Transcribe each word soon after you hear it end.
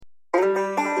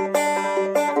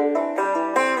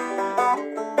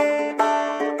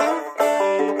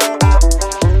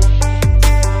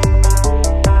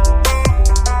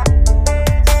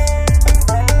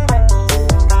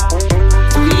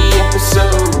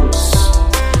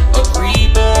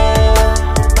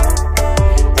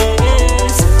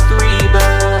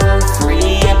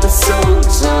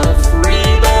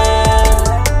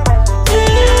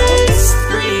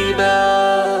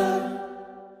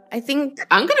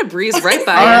of breezed right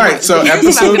by. All right, so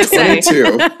episode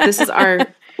 22. This is our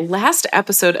last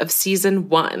episode of season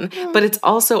 1, but it's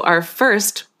also our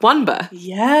first Oneba.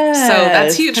 Yes. So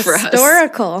that's huge for us.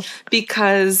 Historical.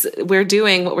 Because we're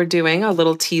doing what we're doing, a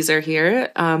little teaser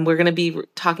here. We're going to be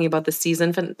talking about the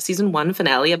season 1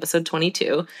 finale, episode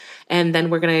 22. And then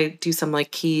we're going to do some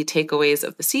like key takeaways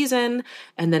of the season.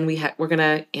 And then we're going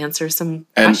to answer some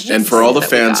questions. And for all the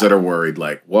fans that are worried,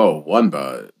 like, whoa,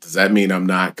 Oneba, does that mean I'm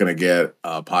not going to get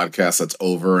a podcast that's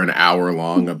over an hour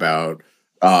long about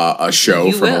a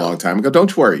show from a long time ago?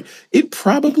 Don't worry. It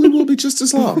probably will be just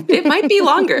as long. It might be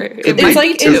longer. It's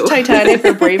like in Titanic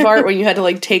or Braveheart when you had to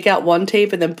like take out one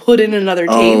tape and then put in another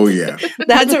tape. Oh, yeah.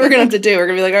 That's what we're going to have to do. We're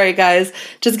going to be like, all right, guys,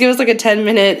 just give us like a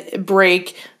 10-minute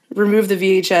break, remove the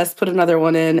VHS, put another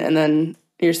one in, and then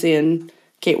you're seeing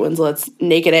Kate Winslet's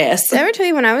naked ass. Did I ever tell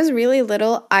you when I was really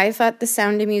little, I thought The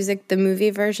Sound of Music, the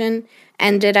movie version,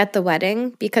 ended at the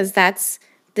wedding because that's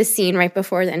the scene right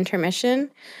before the intermission.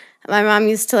 My mom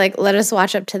used to like let us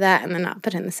watch up to that and then not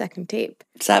put in the second tape.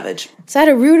 Savage. So I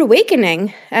had a rude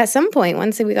awakening at some point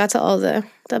once we got to all the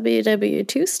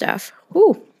WW2 stuff.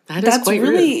 Ooh, that's quite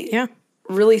really, rude. Yeah,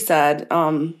 really sad.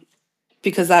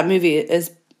 Because that movie is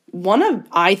one of,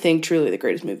 I think, truly the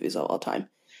greatest movies of all time.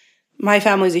 My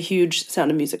family's a huge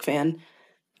Sound of Music fan.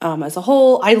 As a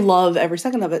whole, I love every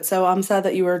second of it. So I'm sad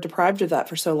that you were deprived of that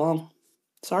for so long.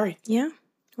 Sorry. Yeah.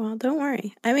 Well, don't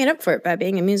worry. I made up for it by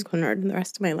being a musical nerd the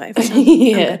rest of my life. So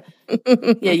Yeah.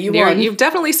 Yeah, you won. You've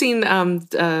definitely seen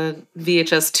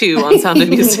VHS 2 on Sound of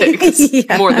Music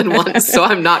Yeah. more than once, so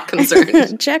I'm not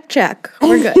concerned. check.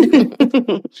 We're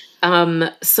good.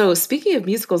 So speaking of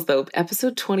musicals, though,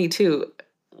 episode 22,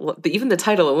 even the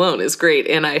title alone is great,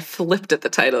 and I flipped at the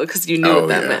title because you knew what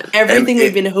that meant. Everything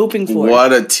we've been hoping for.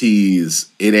 What a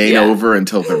tease. It ain't over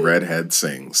until the redhead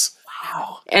sings.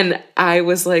 And I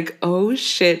was like, oh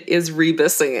shit, is Reba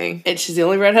singing? And she's the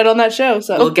only redhead on that show,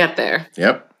 so. We'll get there.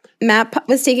 Yep. Matt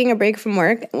was taking a break from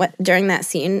work during that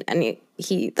scene, and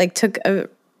he like took a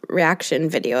reaction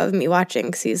video of me watching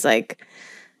because he's like,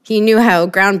 he knew how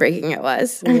groundbreaking it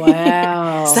was.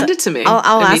 Wow. Send it to me.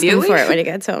 I'll ask him for it when he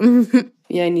gets home.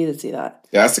 Yeah, I need to see that.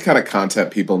 Yeah, that's the kind of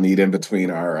content people need in between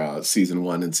our season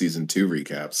 1 and season 2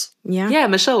 recaps. Yeah,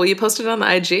 Michelle, will you post it on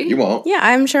the IG? You won't. Yeah,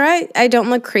 I'm sure I don't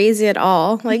look crazy at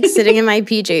all. Like sitting in my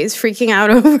PJs, freaking out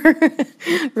over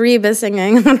Reba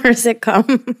singing on her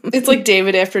sitcom. It's like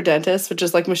David after Dentist, which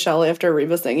is like Michelle after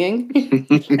Reba singing. Is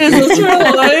this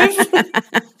real life?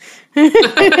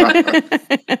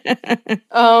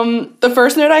 The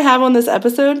first note I have on this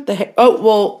episode, I'm yeah,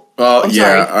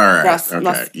 sorry. all right. Russ,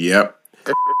 okay, yep.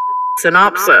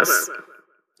 Synopsis.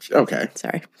 Okay.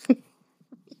 Sorry.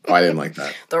 Oh, I didn't like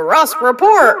that. The Russ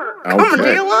Report coming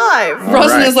to you live. All Russ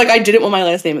right. is like, I didn't want my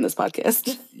last name in this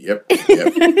podcast. Yep.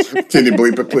 Can you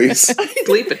bleep it, please?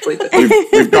 Bleep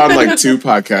it. We've gone like 2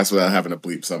 podcasts without having to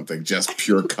bleep something, just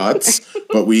pure cuts,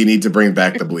 but we need to bring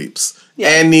back the bleeps. Yeah.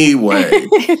 Anyway.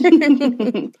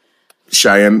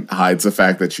 Cheyenne hides the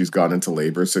fact that she's gone into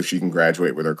labor so she can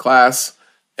graduate with her class,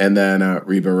 and then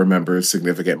Reba remembers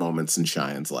significant moments in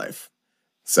Cheyenne's life.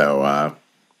 So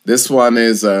this one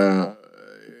is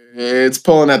it's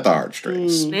pulling at the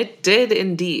heartstrings. It did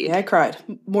indeed. Yeah, I cried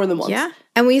more than once. Yeah,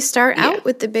 and we start out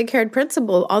with the big-haired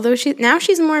principal, although she's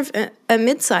more of a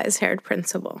mid-sized haired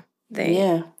principal.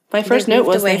 My first note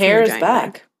was the hair is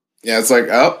back. Yeah, it's like,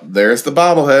 oh, there's the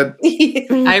bobblehead.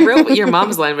 I wrote your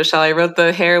mom's line, Michelle. I wrote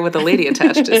the hair with a lady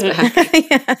attached is back.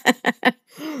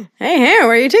 Hey, hair,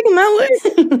 where are you taking that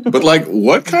look? But like,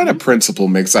 what kind of principal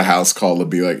makes a house call to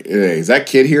be like, hey, is that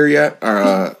kid here yet?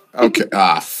 Okay,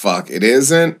 fuck, it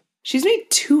isn't. She's made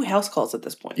 2 house calls at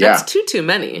this point. Yeah. That's too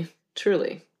many,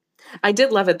 truly. I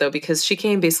did love it, though, because she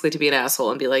came basically to be an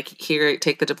asshole and be like, here,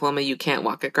 take the diploma. You can't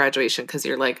walk at graduation because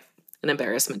you're, like, an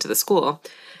embarrassment to the school.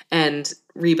 And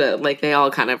Reba, like, they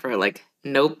all kind of were like,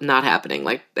 nope, not happening,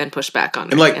 like, and pushed back on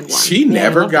her. And, like, won. she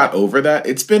never got over that.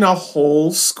 It's been a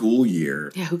whole school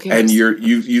year. Yeah, who cares? And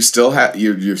you still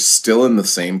you're still in the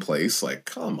same place. Like,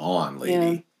 come on, lady.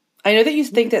 Yeah. I know that you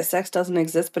think that sex doesn't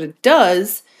exist, but it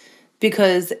does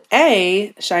because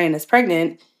A, Cheyenne is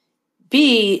pregnant.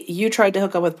 B, you tried to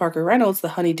hook up with Parker Reynolds, the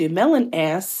honeydew melon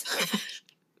ass.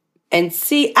 And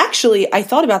C, actually, I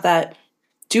thought about that.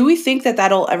 Do we think that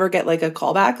that'll ever get like a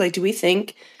callback? Like, do we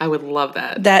think I would love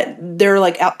that. That they're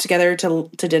like out together to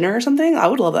dinner or something? I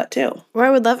would love that too. Or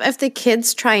I would love if the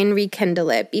kids try and rekindle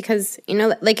it because, you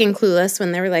know, like in Clueless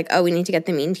when they were like, oh, we need to get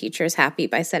the mean teachers happy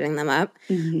by setting them up.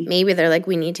 Mm-hmm. Maybe they're like,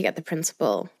 we need to get the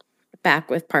principal back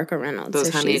with Parker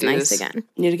Reynolds so she's nice again.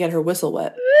 You need to get her whistle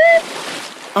wet.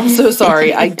 I'm so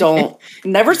sorry. I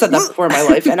never said that before in my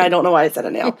life, and I don't know why I said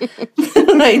it now.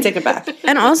 I take it back.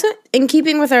 And also, in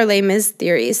keeping with our Les Mis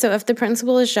theory, so if the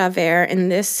principal is Javert, in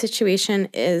this situation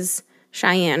is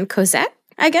Cheyenne Cosette,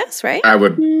 I guess, right? I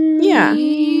would. Yeah.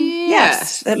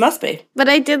 Yes, it must be. But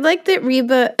I did like that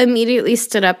Reba immediately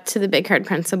stood up to the big-haired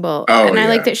principal. Oh, and I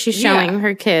like yeah. that she's showing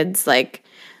her kids, like,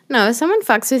 no, if someone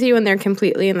fucks with you and they're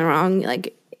completely in the wrong,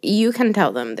 like, you can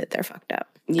tell them that they're fucked up.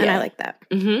 Yeah. And I like that.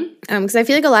 Because I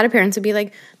feel like a lot of parents would be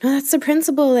like, no, that's the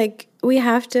principal. Like, we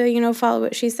have to, follow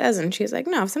what she says. And she's like,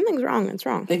 no, if something's wrong, it's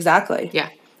wrong. Exactly. Yeah.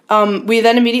 We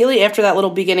then immediately, after that little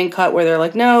beginning cut where they're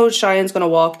like, no, Cheyenne's going to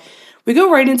walk, we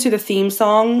go right into the theme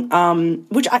song,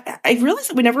 which I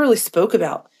realized we never really spoke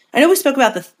about. I know we spoke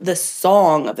about the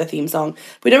song of the theme song,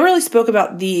 but we never really spoke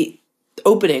about the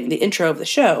opening, the intro of the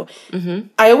show. Mm-hmm.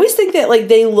 I always think that, like,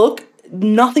 they look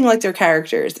nothing like their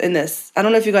characters in this. I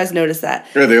don't know if you guys noticed that.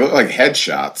 Yeah, they look like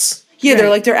headshots. Yeah, they're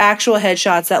like their actual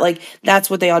headshots that, like,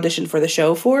 that's what they auditioned for the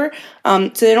show for. So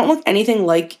they don't look anything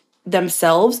like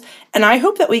themselves. And I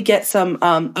hope that we get some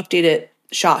updated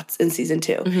shots in season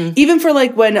 2. Mm-hmm. Even for,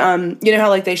 like, when, you know how,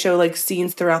 like, they show, like,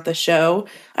 scenes throughout the show?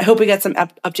 I hope we get some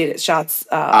updated shots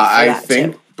I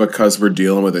think because we're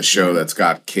dealing with a show that's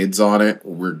got kids on it,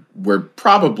 we're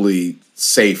probably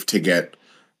safe to get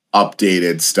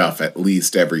updated stuff at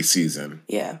least every season.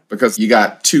 Yeah. Because you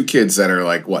got 2 kids that are,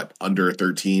 like, what, under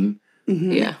 13?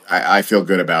 Mm-hmm. Yeah. I feel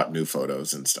good about new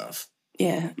photos and stuff.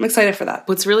 Yeah, I'm excited for that.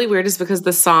 What's really weird is because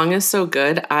the song is so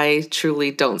good, I truly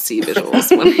don't see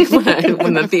visuals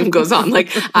when the theme goes on.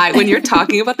 Like, when you're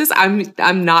talking about this,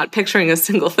 I'm not picturing a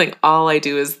single thing. All I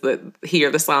do is hear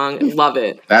the song and love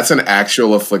it. That's an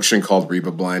actual affliction called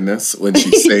Reba blindness when she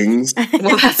sings.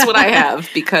 Well, that's what I have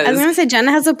because I was going to say,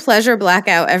 Jenna has a pleasure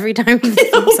blackout every time.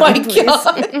 Oh my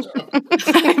God.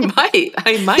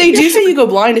 I might. They do say you go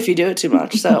blind if you do it too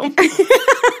much, so.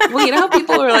 Well, you know how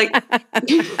people are like,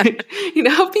 you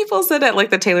know how people said at, like,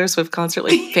 the Taylor Swift concert,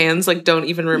 like, fans, like, don't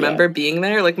even remember being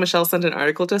there? Like, Michelle sent an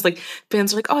article to us, like,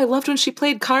 fans are like, oh, I loved when she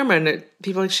played Karma. And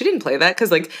people are like, she didn't play that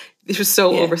because, like, you're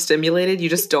so overstimulated, you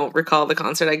just don't recall the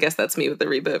concert. I guess that's me with the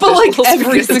Reba. But, like,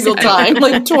 every single time.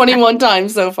 Like, 21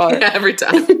 times so far. Yeah, every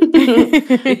time.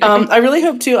 I really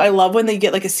hope, too, I love when they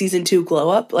get, like, a season 2 glow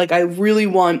up. Like, I really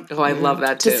want I love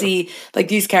that, too. to see, like,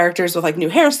 these characters with, like, new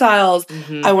hairstyles.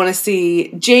 Mm-hmm. I want to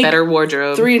see Jake. Better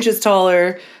wardrobe. 3 inches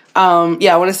taller.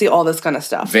 I want to see all this kind of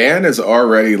stuff. Van is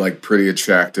already, like, pretty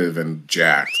attractive and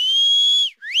jacked.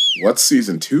 What's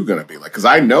season 2 gonna be like? Because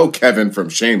I know Kevin from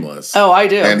Shameless. Oh, I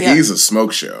do. And he's a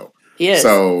smoke show. He is.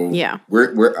 So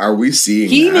we're are we seeing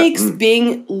he that? makes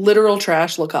being literal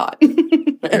trash look hot.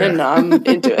 And I'm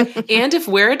into it. And if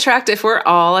we're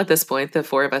all at this point, the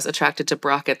 4 of us attracted to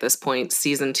Brock at this point,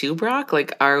 season 2 Brock,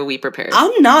 like, are we prepared?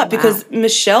 I'm not because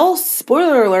Michelle,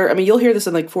 spoiler alert, I mean, you'll hear this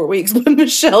in like 4 weeks, but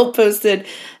Michelle posted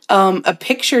a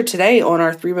picture today on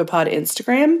our 3 Pod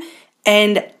Instagram,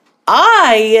 and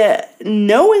I,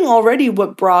 knowing already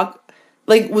what Brock,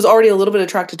 like, was already a little bit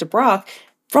attracted to Brock,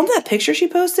 from that picture she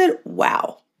posted,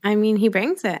 wow. I mean, he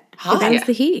brings it. He brings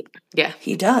the heat. Yeah.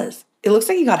 He does. It looks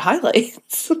like he got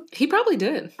highlights. He probably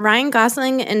did. Ryan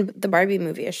Gosling in the Barbie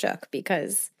movie is shook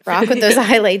because Brock with those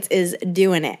highlights is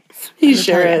doing it. He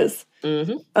sure is.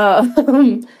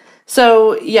 Mm-hmm.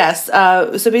 So, yes.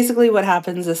 So basically what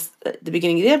happens is at the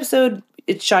beginning of the episode,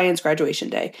 it's Cheyenne's graduation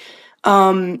day.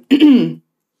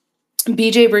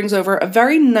 BJ brings over a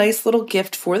very nice little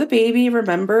gift for the baby.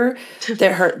 Remember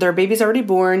that their baby's already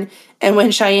born. And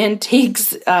when Cheyenne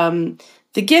takes the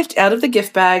gift out of the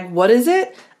gift bag, what is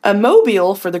it? A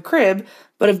mobile for the crib,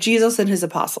 but of Jesus and his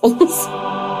apostles.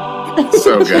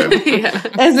 So good. Yeah.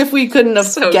 As if we couldn't have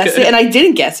So guessed good. it. And I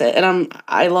didn't guess it. And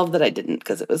I love that I didn't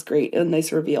because it was great. A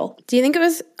nice reveal. Do you think it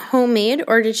was homemade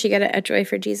or did she get it at Joy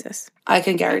for Jesus? I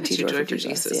can guarantee Joy Joy for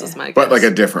Jesus yeah. is my guess. But like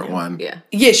a different one. Yeah.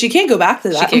 Yeah, she can't go back to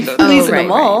that. can't go At least in right, the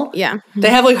mall. right. Yeah. They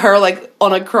have like her like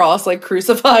on a cross, like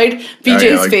crucified.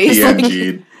 BJ's like face. Like,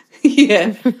 PNG,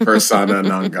 yeah. persona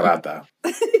non grata.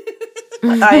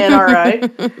 INRI.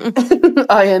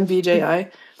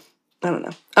 INBJI. I don't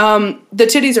know. The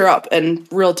titties are up and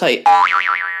real tight.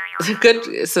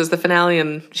 Good. So it's the finale,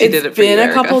 and she did it It's for you, been a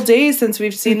Erica. couple days since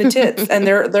we've seen the tits, and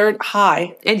they're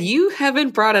high. And you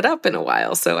haven't brought it up in a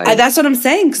while, so That's what I'm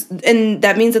saying, and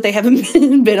that means that they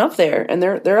haven't been up there, and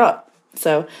they're up.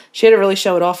 So she had to really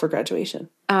show it off for graduation.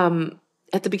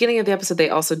 At the beginning of the episode, they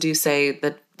also do say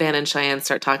that Van and Cheyenne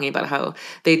start talking about how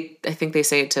I think they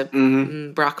say it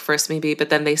to Brock first maybe, but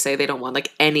then they say they don't want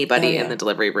like anybody in the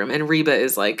delivery room. And Reba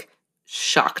is like,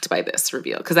 shocked by this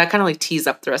reveal because that kind of like tees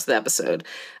up the rest of the episode.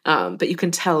 But you can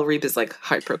tell Reba's like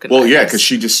heartbroken. Well, yeah, because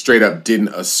she just straight up didn't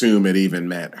assume it even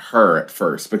meant her at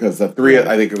first because the three,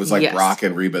 I think it was like Brock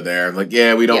and Reba there. Like,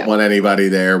 yeah, we don't want anybody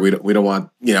there. We don't want,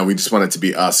 we just want it to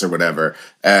be us or whatever.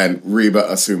 And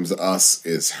Reba assumes us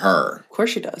is her. Of course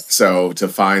she does. So to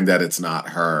find that it's not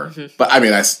her. But I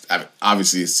mean, I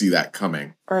obviously see that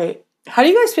coming. All right. How do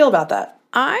you guys feel about that?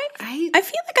 I feel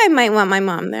like I might want my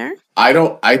mom there.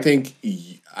 I think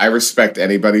I respect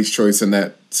anybody's choice in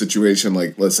that situation.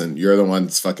 Like, listen, you're the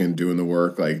ones fucking doing the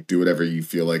work. Like, do whatever you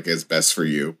feel like is best for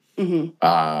you.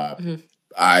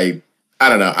 I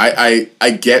don't know.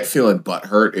 I get feeling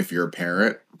butthurt if you're a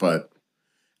parent, but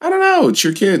I don't know. It's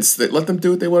your kids. Let them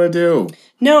do what they want to do.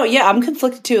 No, yeah, I'm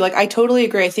conflicted too. Like, I totally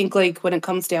agree. I think, like, when it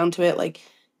comes down to it, like,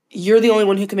 you're the only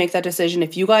one who can make that decision.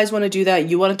 If you guys want to do that,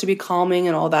 you want it to be calming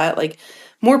and all that, like,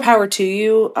 more power to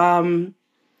you.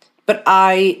 But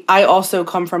I also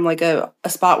come from, like, a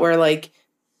spot where, like,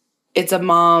 it's a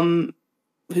mom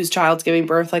whose child's giving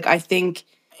birth. Like, I think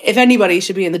if anybody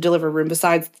should be in the delivery room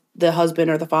besides the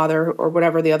husband or the father or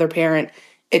whatever, the other parent,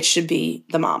 it should be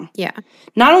the mom. Yeah.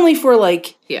 Not only for,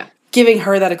 like, giving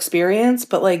her that experience,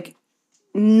 but, like,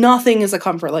 nothing is a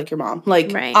comfort like your mom.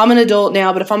 Like, I'm an adult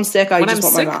now, but if I'm sick, I just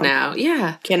want my mom. Now,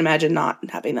 can't imagine not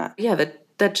having that. Yeah,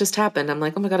 that just happened. I'm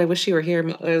like, oh my God, I wish you were here.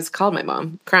 I was called my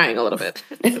mom, crying a little bit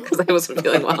because I wasn't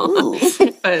feeling well.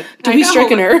 But did we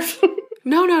strike a nerve?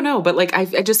 No. But like,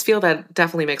 I just feel that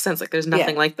definitely makes sense. Like, there's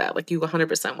nothing like that. Like, you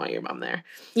 100% want your mom there.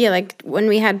 Yeah, like when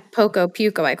we had Poco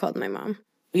Puco, I called my mom.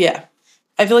 Yeah,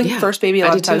 I feel like first baby, a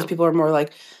lot of times people are more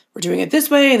like, we're doing it this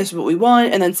way, and this is what we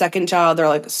want. And then second child, they're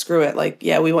like, screw it. Like,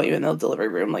 yeah, we want you in the delivery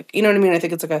room. Like, you know what I mean? I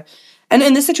think it's like and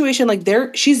in this situation, like,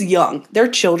 she's young. They're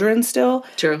children still.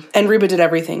 True. And Reba did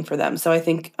everything for them. So I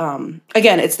think,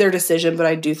 again, it's their decision, but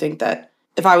I do think that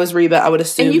if I was Reba, I would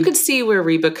assume. And you could see where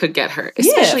Reba could get hurt.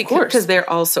 Especially because they're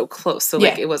all so close. So,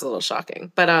 like, it was a little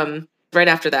shocking. But, right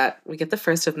after that, we get the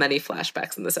first of many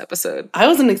flashbacks in this episode. I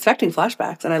wasn't expecting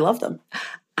flashbacks, and I love them.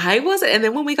 I wasn't, and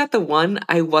then when we got the one,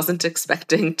 I wasn't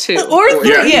expecting two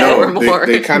or more.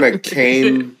 They kind of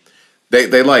came.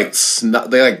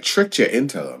 They tricked you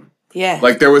into them. Yeah,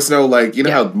 like there was no like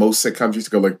how most sitcoms used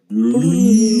to go like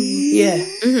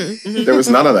There was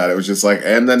none of that. It was just like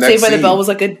and the next. Saved by the Bell was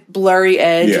like a blurry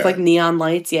edge with like neon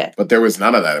lights. Yeah, but there was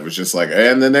none of that. It was just like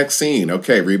and the next scene.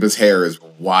 Okay, Reba's hair is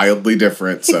wildly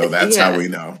different, so that's how we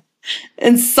know.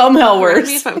 And somehow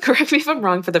worse. Correct me if I'm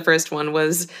wrong. For the first one,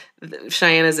 was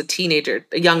Cheyenne as a teenager,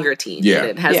 a younger teen. Yeah, and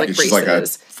it has like braces. She's like a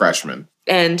freshman,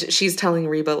 and she's telling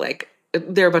Reba like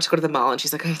they're about to go to the mall, and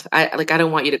she's like, I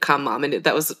don't want you to come, Mom. And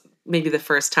that was maybe the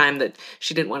first time that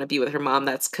she didn't want to be with her mom.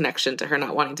 That's connection to her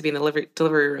not wanting to be in the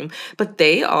delivery room. But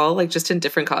they all like just in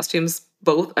different costumes.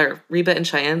 Both, or Reba and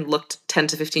Cheyenne looked 10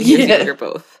 to 15 years younger.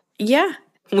 Both. Yeah.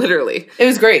 Literally. It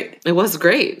was great. It was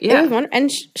great. Yeah. And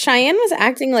Cheyenne was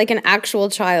acting like an actual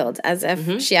child, as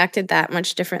if she acted that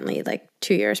much differently like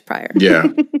 2 years prior. Yeah.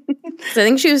 So I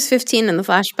think she was 15 in the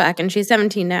flashback, and she's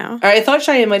 17 now. I thought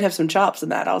Cheyenne might have some chops in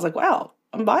that. I was like, wow,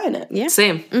 I'm buying it. Yeah.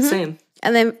 Same.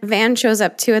 And then Van shows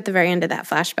up too at the very end of that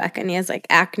flashback, and he has like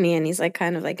acne, and he's like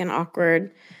kind of like an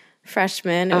awkward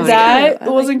freshman. That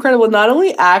was incredible. Not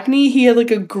only acne, he had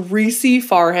like a greasy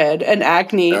forehead and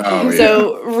acne.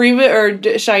 So Reba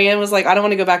or Cheyenne was like, I don't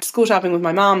want to go back to school shopping with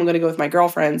my mom. I'm going to go with my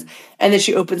girlfriends. And then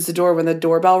she opens the door when the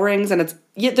doorbell rings, and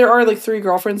there are like 3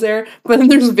 girlfriends there, but then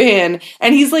there's Van,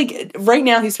 and he's like, right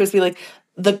now he's supposed to be like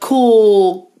the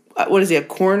cool. What is he, a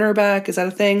cornerback? Is that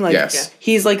a thing? Like, yes.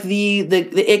 He's like the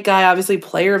it guy, obviously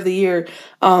player of the year.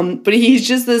 But he's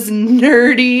just this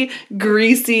nerdy,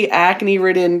 greasy,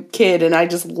 acne-ridden kid, and I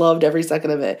just loved every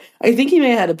second of it. I think he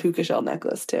may have had a puka shell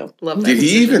necklace too. Love that. Did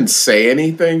he even say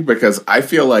anything? Because I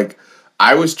feel like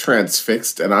I was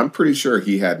transfixed, and I'm pretty sure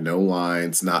he had no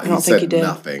lines. He said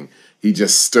nothing. He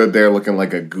just stood there looking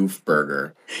like a goof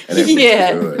burger. And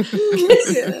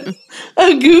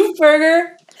a goof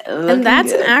burger. And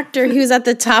that's an actor who's at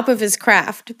the top of his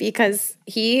craft, because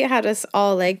he had us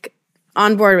all like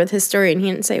on board with his story and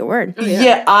he didn't say a word. Oh,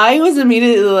 yeah, I was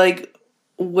immediately like,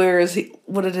 where is he?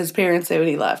 What did his parents say when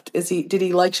he left? Did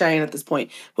he like Cheyenne at this point?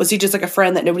 Was he just like a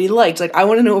friend that nobody liked? Like, I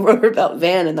want to know more about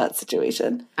Van in that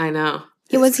situation. I know.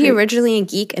 Was he originally a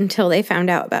geek until they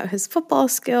found out about his football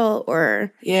skill,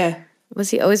 or was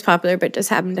he always popular but just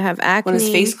happened to have acne? When his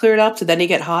face cleared up, did then he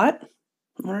get hot?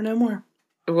 I want to know more.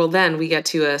 Well, then we get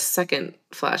to a second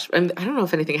flash. I don't know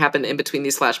if anything happened in between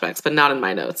these flashbacks, but not in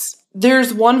my notes.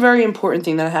 There's one very important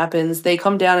thing that happens. They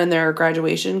come down in their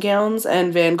graduation gowns,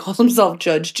 and Van calls himself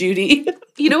Judge Judy.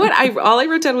 You know what? All I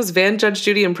wrote down was Van Judge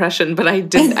Judy impression, but I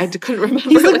couldn't remember.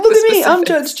 He's like, look the at me, I'm specifics.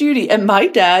 Judge Judy. And my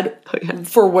dad,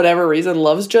 for whatever reason,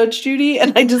 loves Judge Judy.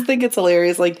 And I just think it's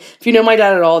hilarious. Like, if you know my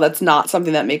dad at all, that's not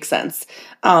something that makes sense.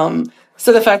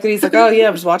 So the fact that he's like, oh yeah,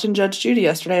 I was watching Judge Judy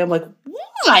yesterday. I'm like,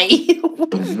 why?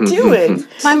 What are you doing?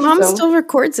 My mom still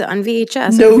records it on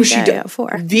VHS. No, she does. does.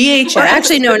 VHS. Or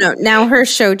actually, no. Now her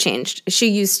show changed. She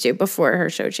used to before her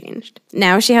show changed.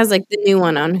 Now she has like the new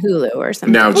one on Hulu or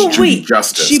something. Now it's wait,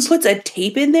 Justice. she puts a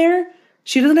tape in there?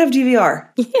 She doesn't have DVR.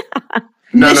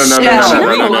 No.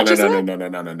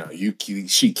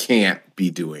 She can't be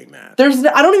doing that.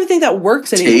 I don't even think that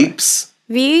works anymore. Tapes.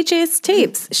 VHS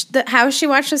tapes. How she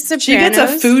watches Sopranos. She gets a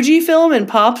Fujifilm and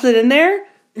pops it in there,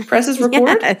 presses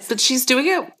record. Yes. But she's doing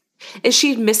it. Is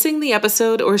she missing the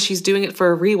episode, or she's doing it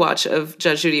for a rewatch of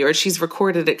Judge Judy, or she's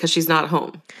recorded it because she's not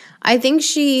home? I think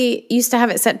she used to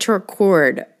have it set to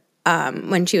record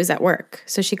when she was at work,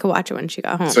 so she could watch it when she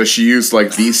got home. So she used like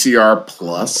VCR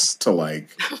Plus to like,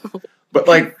 but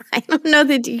like I don't know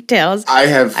the details.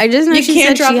 I just know You she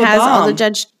can't said drop she a has all the bomb.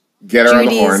 Judge get her on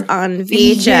the Judy's horn. on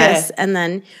VHS Yeah. and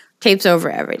then tapes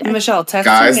over every day. Michelle, text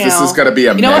Guys, her now. this is going to be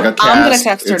a You know mega what? I'm going to cast.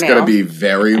 text her It's now. going to be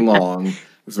very long.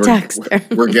 Text her.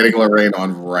 We're getting Lorraine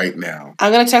on right now.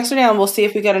 I'm going to text her now, and we'll see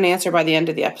if we get an answer by the end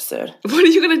of the episode. What are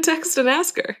you going to text and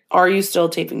ask her? Are you still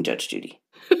taping Judge Judy?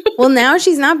 Well, now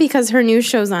she's not because her new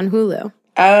show's on Hulu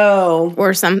Oh.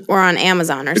 or on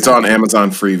Amazon or It's something. on Amazon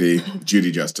Freevee,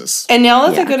 Judy Justice. And now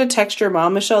let's Yeah. go to text your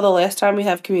mom, Michelle. The last time we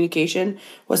have communication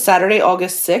was Saturday,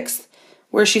 August 6th,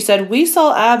 where she said, we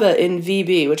saw ABBA in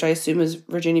VB, which I assume is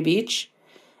Virginia Beach.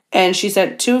 And she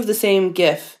sent 2 of the same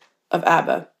GIF of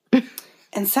ABBA.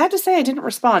 And sad to say, I didn't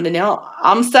respond. And now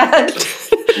I'm sad.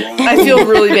 I feel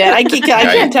really bad. I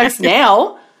can't text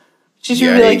now. She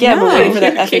should be like, yeah, No, we're waiting for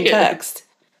that you effing can't. text.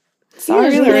 Sorry, I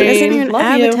sent you Lorraine. an Love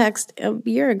ABBA you. text a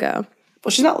year ago. Well,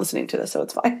 she's not listening to this, so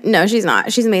it's fine. No, she's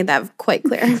not. She's made that quite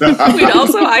clear. Wait,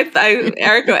 also,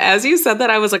 Erica, as you said that,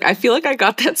 I was like, I feel like I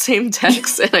got that same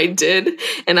text, and I did,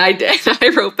 and I did. I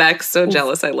wrote back, so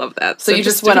jealous. I love that. So you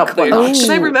just to went be up clear, one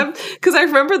notch. because I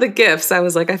remember the gifts. I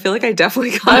was like, I feel like I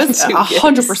definitely got I was 2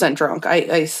 gifts. 100% drunk, I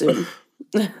assume.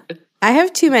 I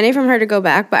have too many from her to go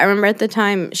back, but I remember at the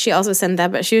time she also sent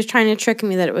that, but she was trying to trick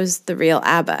me that it was the real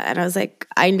ABBA. And I was like,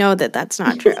 I know that that's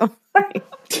not true.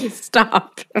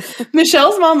 Stop.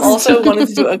 Michelle's mom also wanted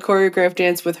to do a choreographed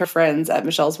dance with her friends at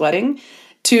Michelle's wedding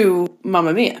to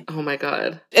Mamma Mia. Oh my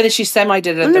god! And then she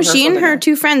semi-did it at No, the rehearsal she and her dinner.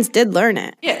 2 friends did learn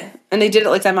it. Yeah. And they did it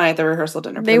like semi at the rehearsal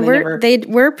dinner. but They then were they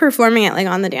were performing it like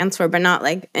on the dance floor, but not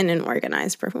like in an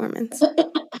organized performance.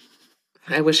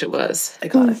 I wish it was. I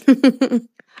got it.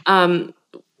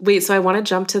 Wait, so I want to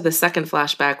jump to the second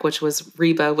flashback, which was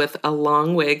Reba with a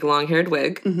long-haired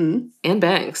wig, and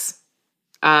bangs,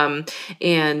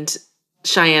 and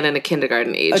Cheyenne in a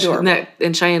kindergarten age. Adorable.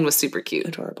 And Cheyenne was super cute.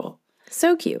 Adorable.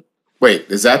 So cute. Wait,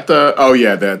 is that the? Oh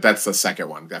yeah, that's the second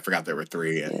one. I forgot there were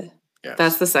 3. Yeah.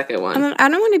 That's the second one. I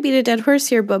don't want to beat a dead horse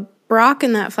here, but Brock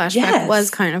in that flashback Yes. was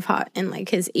kind of hot in like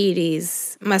his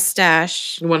 80s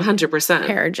mustache, 100%.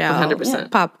 hair gel, 100%.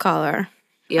 pop collar.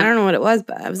 Yeah. I don't know what it was,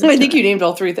 but I was. I into think it. you named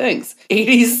all 3 things.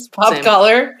 80s, pop Same.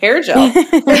 collar, hair gel. I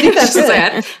think that's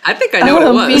it. I think I know what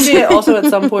it was. BJ also at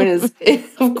some point is,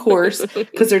 of course,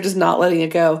 because they're just not letting it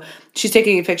go. She's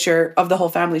taking a picture of the whole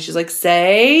family. She's like,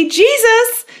 say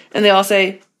Jesus. And they all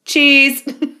say, cheese.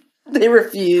 They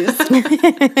refuse.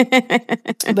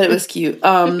 But it was cute.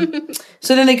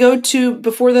 So then they go to,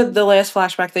 before the last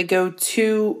flashback,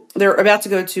 they're about to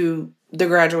go to the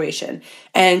graduation.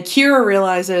 And Kira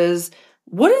realizes,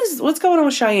 what's going on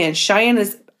with Cheyenne? Cheyenne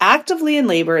is actively in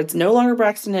labor. It's no longer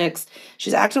Braxton Hicks.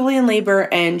 She's actively in labor,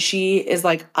 and she is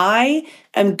like, I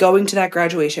am going to that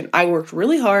graduation. I worked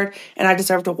really hard, and I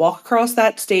deserve to walk across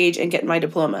that stage and get my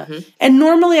diploma. And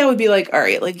normally I would be like, all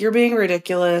right, like, you're being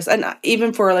ridiculous. And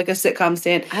even for like a sitcom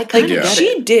stand, I kinda like, get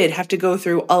she did have to go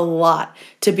through a lot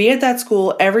to be at that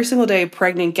school every single day,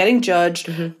 pregnant, getting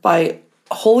judged by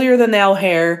holier than thou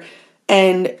hair.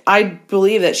 And I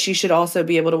believe that she should also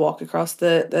be able to walk across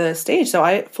the stage. So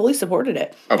I fully supported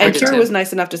it. Okay, And me Kira too. was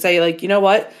nice enough to say, like, you know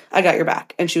what? I got your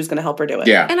back. And she was going to help her do it.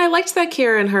 Yeah. And I liked that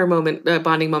Kira and her moment,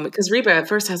 bonding moment, because Reba, at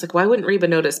first I was like, why wouldn't Reba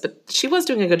notice? But she was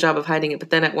doing a good job of hiding it. But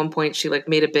then at one point she like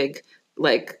made a big,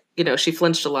 like, you know, she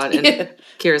flinched a lot. And Yeah.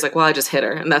 Kira's like, well, I just hit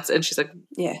her. And she's like,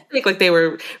 Yeah. I think like they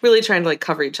were really trying to like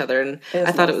cover each other. And It was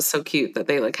I thought nice. it was so cute that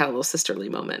they like had a little sisterly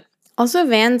moment. Also,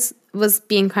 Vance was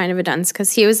being kind of a dunce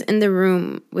because he was in the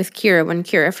room with Kira when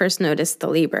Kira first noticed the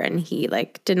labor, and he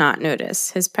like did not notice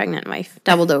his pregnant wife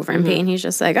doubled over in pain. He's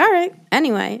just like, all right,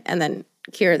 anyway, and then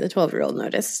Kira, the 12-year-old,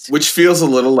 noticed. Which feels a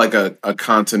little like a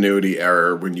continuity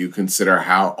error when you consider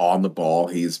how on the ball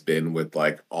he's been with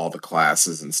like all the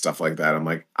classes and stuff like that. I'm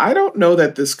like, I don't know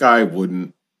that this guy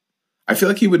wouldn't. I feel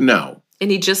like he would know. And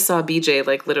he just saw BJ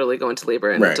like literally go into labor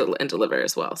and, and deliver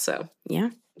as well. So yeah,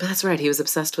 but that's right. He was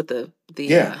obsessed with the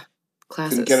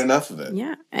classes. Couldn't get enough of it.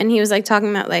 Yeah, and he was like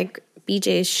talking about like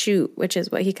BJ's shoot, which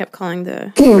is what he kept calling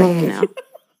the canal.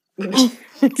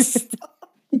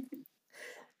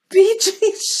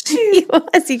 BJ's shoot.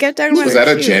 He kept talking about. Was that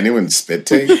a genuine spit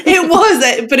take? It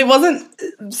was, but it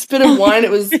wasn't spit of wine.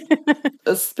 It was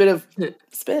a spit of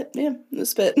spit. Yeah, it was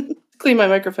spit. Clean my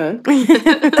microphone.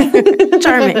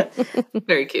 Charming.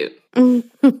 Very cute.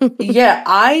 Yeah,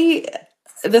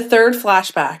 the third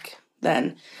flashback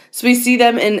then. So we see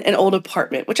them in an old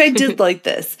apartment, which I did like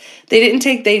this.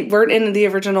 They weren't in the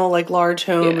original like large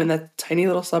home in the tiny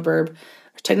little suburb,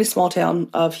 tiny small town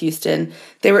of Houston.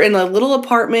 They were in a little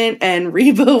apartment and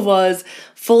Reba was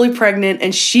fully pregnant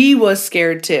and she was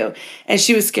scared too. And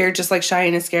she was scared just like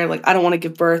Cheyenne is scared, like I don't want to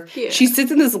give birth. Yeah. She sits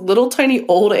in this little tiny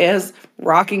old ass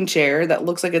rocking chair that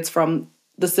looks like it's from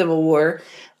the Civil War.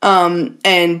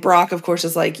 And Brock, of course,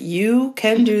 is like, you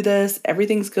can do this.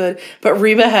 Everything's good. But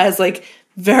Reba has like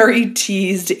very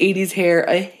teased 80s hair,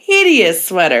 a hideous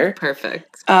sweater.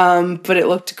 Perfect. But it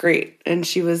looked great. And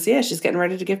she's getting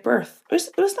ready to give birth.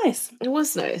 It was nice. It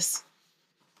was nice.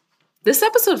 This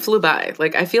episode flew by.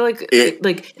 Like, I feel like,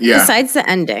 besides the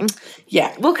ending.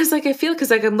 Yeah. Well, because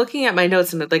I'm looking at my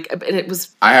notes and it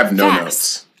was I have no fast.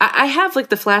 notes. I have like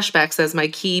the flashbacks as my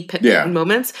key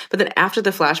moments, but then after the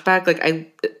flashback,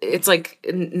 it's like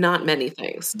not many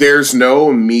things. There's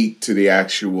no meat to the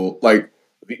actual, like,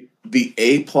 the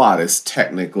A plot is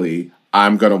technically,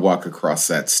 I'm going to walk across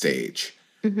that stage.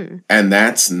 Mm-hmm. And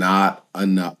that's not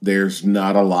enough. There's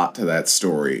not a lot to that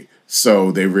story.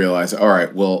 So they realize, all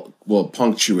right, we'll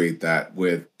punctuate that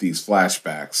with these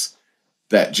flashbacks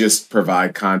that just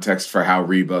provide context for how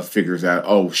Reba figures out,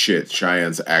 oh shit,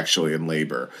 Cheyenne's actually in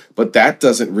labor. But that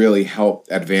doesn't really help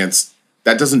advance.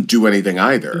 That doesn't do anything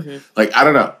either. Mm-hmm. Like, I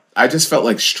don't know. I just felt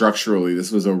like structurally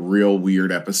this was a real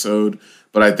weird episode,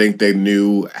 but I think they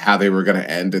knew how they were going to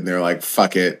end and they're like,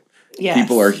 fuck it. Yes.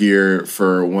 People are here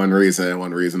for one reason and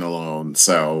one reason alone.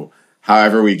 So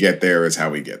however we get there is how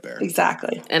we get there.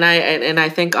 Exactly. And I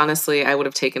think, honestly, I would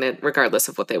have taken it regardless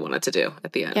of what they wanted to do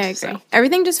at the end. Yeah, I agree. So.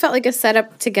 Everything just felt like a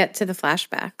setup to get to the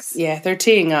flashbacks. Yeah, they're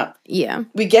teeing up. Yeah.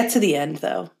 We get to the end,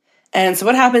 though. And so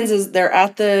what happens is they're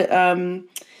at the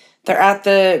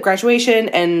graduation,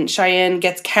 and Cheyenne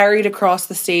gets carried across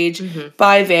the stage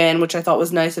by Van, which I thought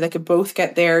was nice, so they could both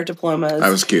get their diplomas. That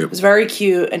was cute. It was very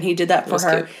cute, and he did that for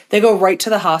her. Cute. They go right to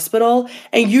the hospital,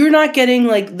 and you're not getting,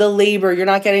 like, the labor. You're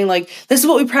not getting, like, this is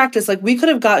what we practice. Like, we could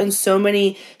have gotten so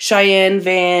many Cheyenne,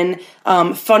 Van,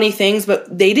 funny things,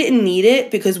 but they didn't need it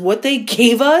because what they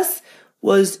gave us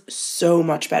was so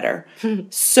much better.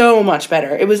 So much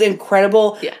better. It was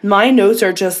incredible. Yeah. My notes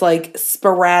are just, like,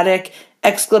 sporadic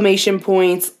exclamation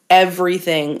points,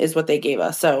 everything is what they gave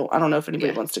us. So I don't know if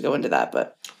anybody wants to go into that,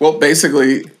 but. Well,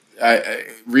 basically,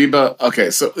 Reba, okay,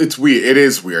 so it's weird. It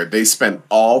is weird. They spent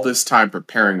all this time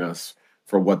preparing us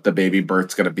for what the baby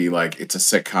birth's going to be like. It's a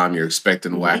sitcom. You're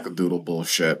expecting wackadoodle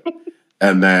bullshit.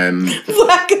 And then.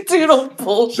 Wackadoodle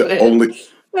bullshit.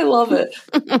 I love it.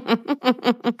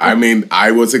 I mean,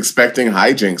 I was expecting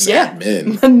hijinks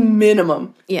at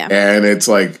minimum. Yeah. And it's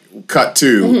like, cut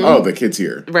to, the kid's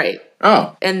here. Right.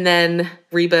 Oh. And then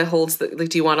Reba holds do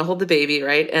you want to hold the baby,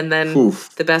 right? And then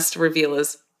the best reveal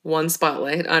is one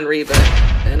spotlight on Reba.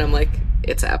 And I'm like,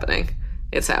 it's happening.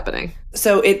 It's happening.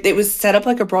 So it was set up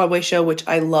like a Broadway show, which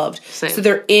I loved. Same. So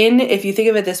they're if you think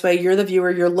of it this way, you're the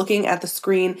viewer, you're looking at the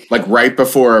screen. Like right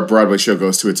before a Broadway show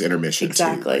goes to its intermission.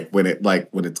 Exactly. Too. When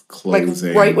it's closing.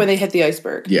 Like right when they hit the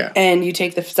iceberg. Yeah. And you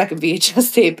take the second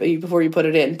VHS tape before you put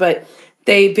it in. But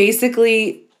they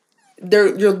basically,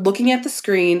 you're looking at the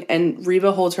screen and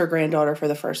Reba holds her granddaughter for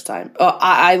the first time.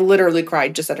 I literally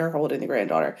cried just at her holding the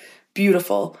granddaughter.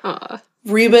 Beautiful. Aww.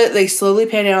 Reba, they slowly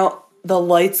pan out. The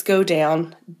lights go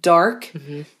down, dark.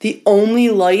 Mm-hmm. The only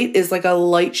light is like a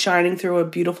light shining through a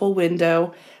beautiful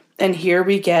window. And here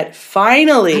we get,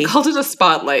 finally. I called it a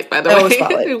spotlight, by the way. A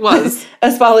spotlight. It was.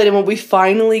 A spotlight. And what we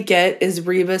finally get is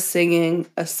Reba singing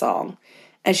a song.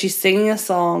 And she's singing a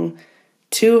song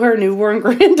to her newborn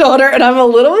granddaughter. And I'm a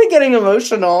little bit getting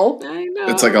emotional. I know.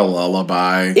 It's like a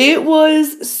lullaby. It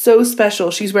was so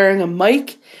special. She's wearing a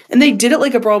mic. And they did it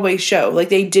like a Broadway show. Like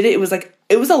they did it.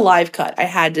 It was a live cut, I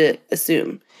had to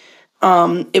assume.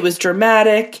 It was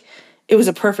dramatic. It was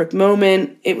a perfect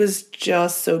moment. It was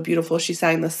just so beautiful. She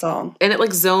sang the song. And it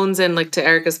like zones in like to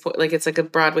Erica's point, like it's like a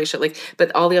Broadway show, like,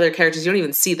 but all the other characters, you don't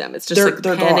even see them. It's just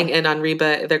they're panning in on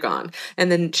Reba, they're gone.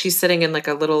 And then she's sitting in like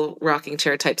a little rocking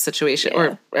chair type situation,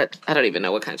 or I don't even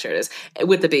know what kind of chair it is,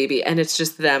 with the baby. And it's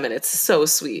just them, and it's so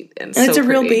sweet. And so it's a pretty.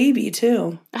 real baby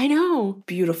too. I know.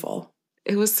 Beautiful.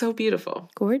 It was so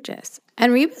beautiful. Gorgeous.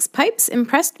 And Reba's pipes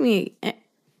impressed me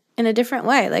in a different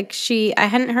way. Like I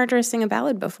hadn't heard her sing a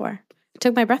ballad before. It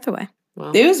took my breath away.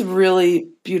 Well, it was really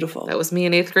beautiful. That was me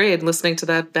in 8th grade listening to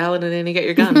that ballad and then you get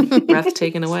your gun. Breath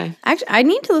taken away. Actually, I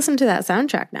need to listen to that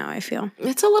soundtrack now, I feel.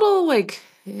 It's a little like,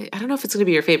 I don't know if it's going to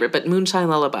be your favorite, but Moonshine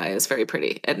Lullaby is very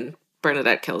pretty. And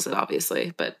Bernadette kills it,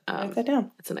 obviously. But write that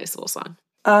down. It's a nice little song.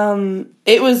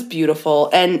 It was beautiful.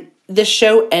 And the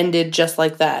show ended just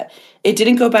like that. It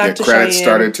didn't go back to credits Cheyenne.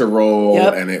 Started to roll,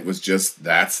 and it was just,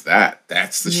 that's that.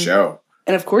 That's the show.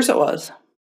 And of course it was.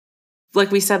 Like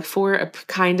we said, for a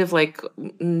kind of like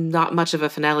not much of a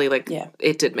finale, like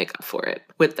it did make up for it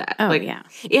with that. Oh, like, yeah.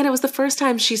 And it was the first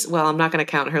time I'm not going to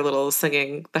count her little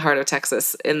singing The Heart of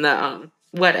Texas in the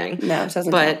wedding. No, it doesn't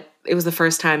But count. it was the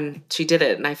first time she did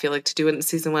it. And I feel like to do it in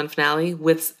season 1 finale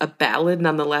with a ballad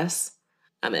nonetheless,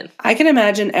 I'm in. I can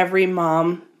imagine every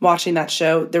mom watching that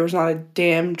show, there was not a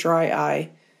damn dry eye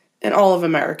in all of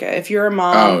America. If you're a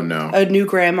mom, a new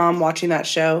grandmom watching that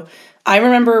show, I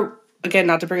remember, again,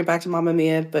 not to bring it back to Mamma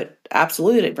Mia, but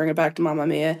absolutely to bring it back to Mamma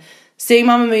Mia. Seeing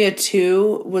Mamma Mia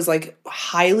 2 was like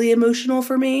highly emotional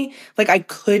for me. Like I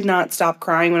could not stop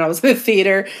crying when I was in the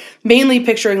theater, mainly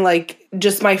picturing like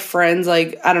just my friends,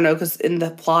 like, I don't know, because in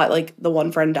the plot, like the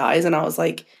one friend dies and I was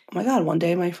like, oh my God, one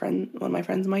day one of my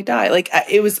friends might die. Like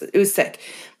it was sick.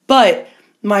 But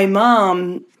my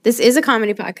mom. This is a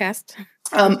comedy podcast.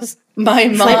 My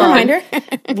reminder.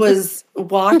 was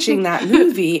watching that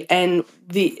movie, and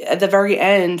at the very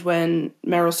end when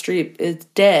Meryl Streep is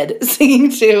dead,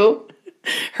 singing to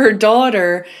her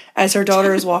daughter as her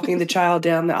daughter is walking the child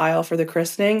down the aisle for the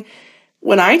christening.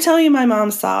 When I tell you my mom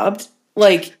sobbed,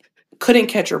 like couldn't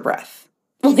catch her breath,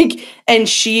 like, and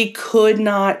she could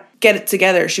not get it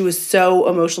together. She was so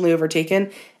emotionally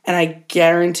overtaken, and I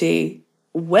guarantee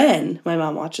when my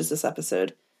mom watches this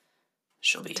episode,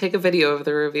 she'll be. Take a video of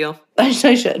the reveal. I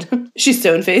should. She's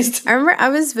stone-faced. I remember I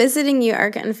was visiting you,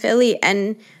 Erica, in Philly,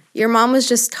 and your mom was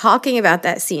just talking about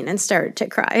that scene and started to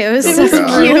cry. It was so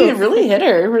cute. It really hit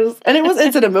her. And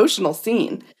it's an emotional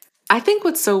scene. I think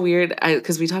what's so weird,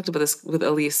 because we talked about this with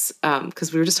Elise,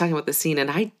 because we were just talking about the scene, and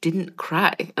I didn't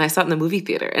cry. And I saw it in the movie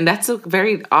theater. And that's a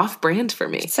very off-brand for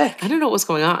me. Sick. I don't know what was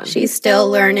going on. She's still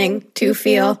learning to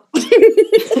feel.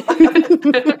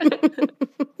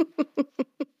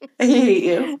 I hate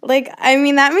you. Like, I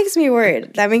mean, that makes me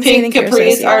worried. That makes me Pink think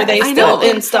capris, are they still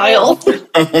in style?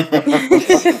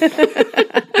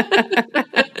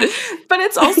 But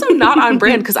it's also not on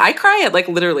brand, because I cry at, like,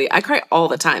 literally, I cry all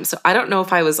the time. So I don't know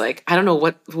if I was like, I don't know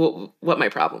what my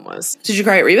problem was. Did you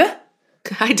cry at Reba?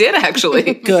 I did,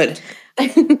 actually. Good.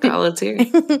 Let's hear.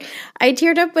 I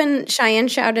teared up when Cheyenne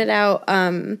shouted out, I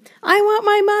want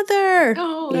my mother.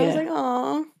 Oh, I was like,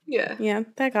 oh. Yeah. Yeah,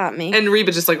 that got me. And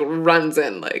Reba just, like, runs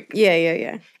in, like.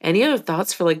 Yeah. Any other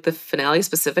thoughts for, like, the finale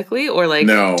specifically? Or, like,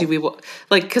 No. do we,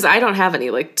 like, because I don't have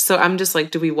any. Like, so I'm just,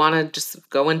 like, do we want to just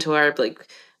go into our, like,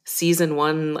 season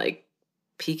 1, like,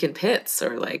 peak and pits?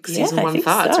 Or, like, season 1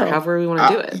 thoughts? So. Or however we want to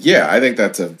do it. Yeah, I think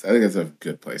that's a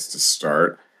good place to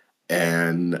start.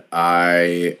 And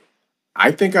I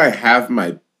think I have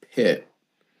my pit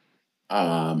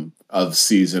of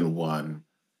season 1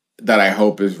 that I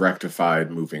hope is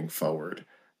rectified moving forward.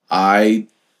 My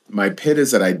pit is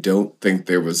that I don't think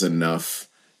there was enough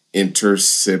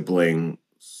inter-sibling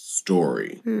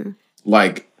story.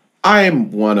 Like,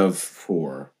 I'm one of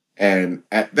 4, and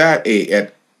at that age,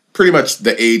 at pretty much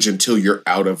the age until you're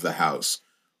out of the house,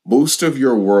 most of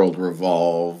your world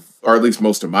or at least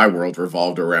most of my world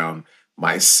revolved around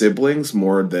my siblings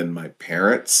more than my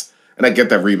parents. And I get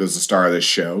that Reba's the star of this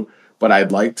show, but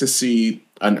I'd like to see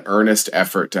an earnest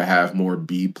effort to have more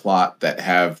B plot that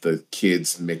have the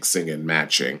kids mixing and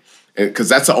matching, because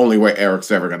that's the only way Eric's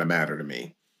ever going to matter to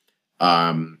me.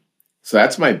 So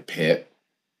that's my pit.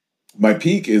 My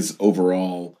peak is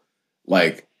overall,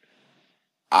 like,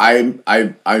 I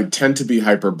tend to be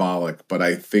hyperbolic, but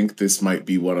I think this might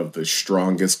be one of the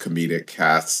strongest comedic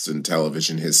casts in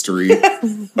television history. I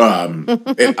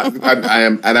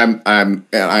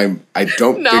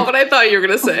don't. Not what I thought you were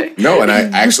gonna say. No, and I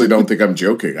actually don't think I'm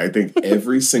joking. I think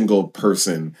every single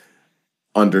person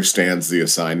understands the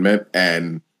assignment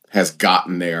and has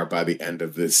gotten there by the end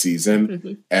of this season.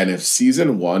 Mm-hmm. And if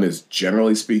season 1 is,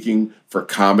 generally speaking, for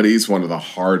comedies, one of the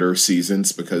harder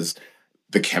seasons because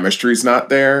the chemistry's not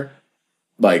there,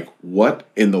 like, what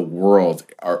in the world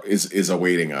is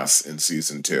awaiting us in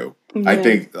season 2? Yeah. I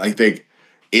think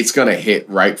it's gonna hit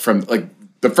right from like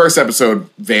the first episode.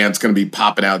 Van's gonna be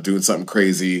popping out doing something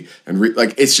crazy, and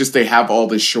like it's just they have all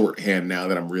this shorthand now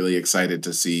that I'm really excited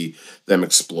to see them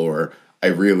explore. I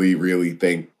really, really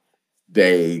think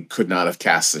they could not have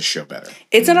cast this show better.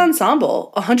 It's an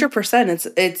ensemble, 100%.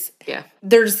 It's Yeah.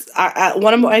 There's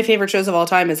one of my favorite shows of all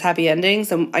time is Happy Endings,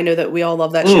 and I know that we all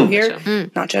love that show here.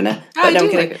 Not Jenna, but I no, I'm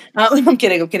do kidding. like I'm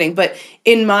kidding. But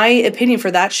in my opinion,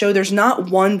 for that show, there's not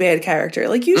one bad character.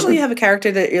 Like usually, you have a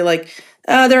character that you're like,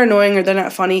 they're annoying or they're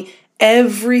not funny.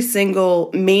 Every single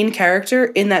main character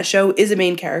in that show is a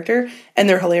main character, and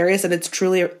they're hilarious, and it's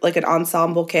truly like an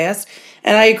ensemble cast.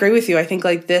 And I agree with you. I think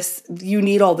like this, you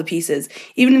need all the pieces.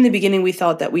 Even in the beginning, we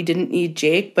thought that we didn't need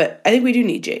Jake, but I think we do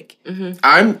need Jake. Mm-hmm.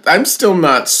 I'm still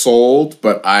not sold,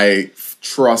 but I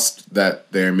trust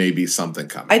that there may be something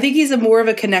coming. I think he's more of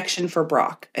a connection for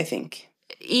Brock, I think.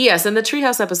 Yes, and the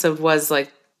Treehouse episode was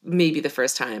like maybe the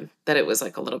first time that it was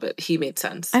like a little bit, he made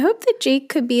sense. I hope that Jake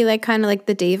could be like kind of like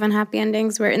the Dave on Happy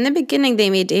Endings, where in the beginning they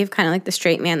made Dave kind of like the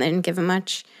straight man. They didn't give him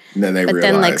much. And then but realized,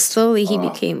 then like slowly he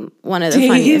became one of the Dave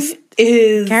funniest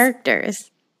is characters.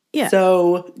 Yeah.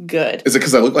 so good. Is it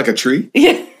because I look like a tree?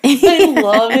 Yeah, I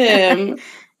love him.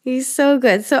 He's so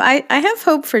good. So I have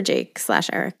hope for Jake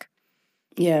 / Eric.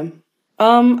 Yeah.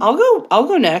 I'll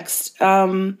go next.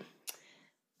 My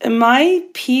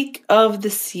peak of the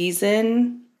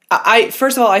season. I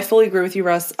first of all, I fully agree with you,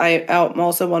 Russ. I'm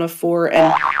also one of 4,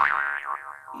 and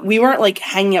we weren't like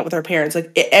hanging out with our parents.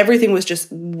 Like everything was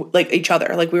just like each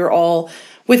other. Like we were all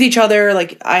with each other.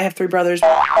 Like I have 3 brothers.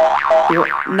 We were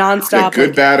nonstop. Yeah, good,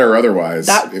 like, bad, or otherwise.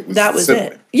 That was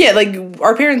it. Yeah, like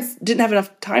our parents didn't have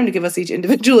enough time to give us each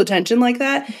individual attention like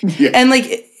that. Yeah. And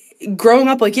like growing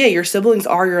up, like, yeah, your siblings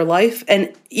are your life.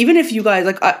 And even if you guys,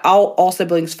 like, all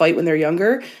siblings fight when they're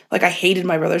younger. Like, I hated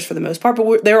my brothers for the most part,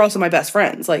 but they're also my best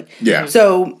friends. Like, yeah.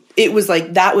 So it was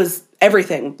like, that was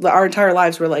everything. Our entire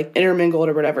lives were like intermingled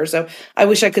or whatever. So I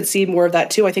wish I could see more of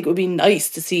that too. I think it would be nice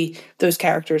to see those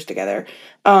characters together.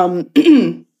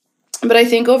 But I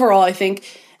think overall,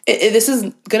 this is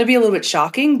going to be a little bit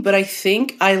shocking, but I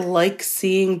think I like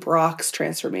seeing Brock's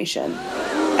transformation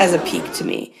as a peak to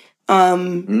me.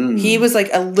 He was like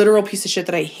a literal piece of shit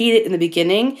that I hated in the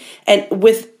beginning. And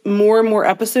with more and more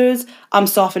episodes, I'm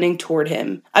softening toward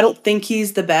him. I don't think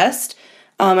he's the best.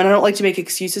 And I don't like to make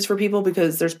excuses for people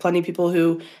because there's plenty of people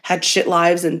who had shit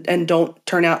lives and don't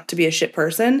turn out to be a shit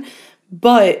person.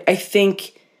 But I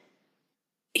think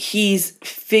he's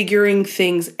figuring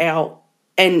things out.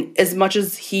 And as much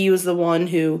as he was the one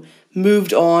who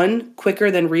moved on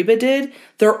quicker than Reba did,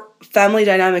 their family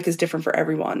dynamic is different for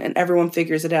everyone, and everyone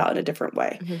figures it out in a different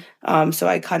way. Mm-hmm. So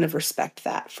I kind of respect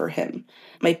that for him.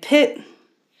 My pit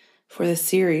for this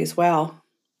series, wow.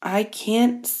 I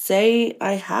can't say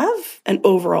I have an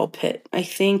overall pit. I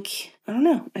don't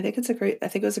know. I think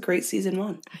it was a great season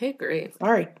 1. I agree.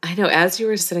 Sorry. I know. As you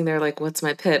were sitting there, like, what's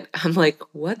my pit? I'm like,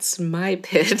 what's my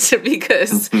pit?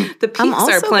 Because the peaks I'm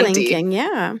also are plenty. blinking,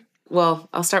 yeah. Well,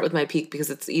 I'll start with my peak because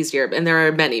it's easier, and there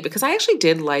are many. Because I actually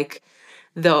did like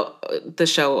the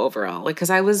show overall, like, because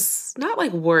I was not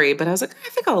like worried, but I was like, I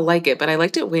think I'll like it. But I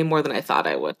liked it way more than I thought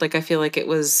I would. Like, I feel like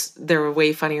there were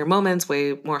way funnier moments,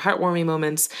 way more heartwarming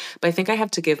moments. But I think I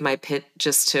have to give my pit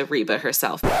just to Reba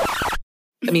herself.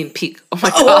 I mean, peak. Oh my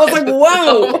god! I was like, whoa!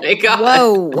 Oh my god!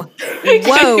 Whoa! Whoa!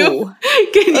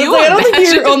 Can you I don't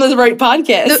think you're on the right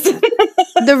podcast.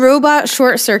 The robot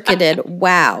short circuited.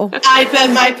 Wow! I bet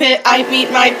my pit. I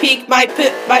beat my peak. My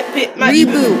pit. My pit. My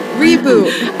Reboot.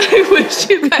 I wish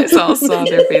you guys all saw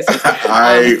their faces.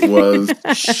 I was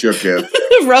shooketh.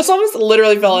 Russ almost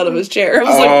literally fell out of his chair. I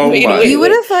was Oh like, my. wait. You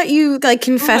would have thought you like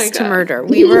confessed to God. murder.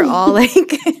 We were all like,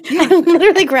 I'm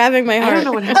literally grabbing my I heart. don't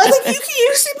know what I happened. was like,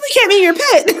 you simply can't be your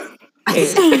pet.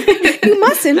 You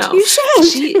mustn't. No. You shan't.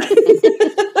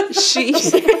 She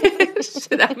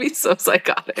that'd be so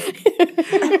psychotic.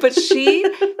 But she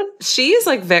is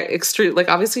like very extreme. Like,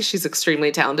 obviously she's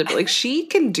extremely talented, but like she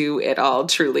can do it all.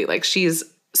 Truly, like, she's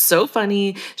so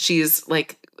funny. She's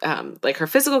like her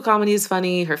physical comedy is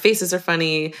funny. Her faces are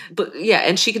funny, but yeah,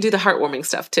 and she can do the heartwarming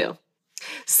stuff too.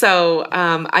 So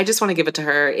I just want to give it to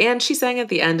her. And she sang at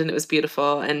the end, and it was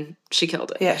beautiful, and she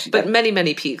killed it. Yeah, but many,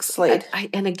 many peaks. Slayed.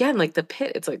 And again, like the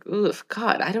pit, it's like, oof,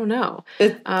 God, I don't know.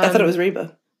 I thought it was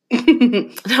Reba.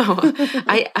 No,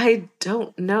 I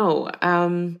don't know.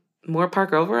 More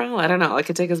Park overall? I don't know. I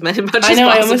could take as much I as know. possible.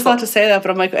 I almost thought to say that,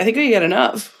 but I'm like, I think we get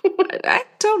enough. I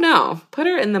don't know. Put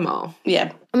her in them all.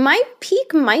 Yeah. My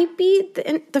peak might be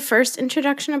the first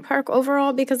introduction of Park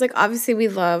overall because, like, obviously we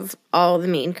love all the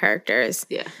main characters.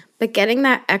 Yeah. But getting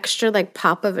that extra like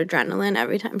pop of adrenaline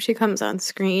every time she comes on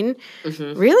screen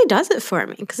really does it for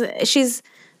me. Because she's,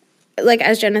 like,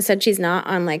 as Jenna said, she's not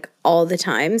on like all the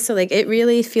time. So like it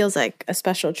really feels like a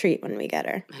special treat when we get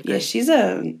her. Yeah, she's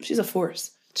a force.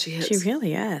 She is. She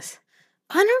really is.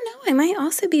 I don't know. I might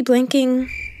also be blanking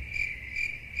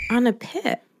on a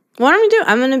pit. What I'm going to do,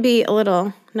 I'm going to be a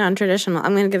little non-traditional.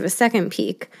 I'm going to give a second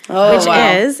peek, which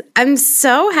is I'm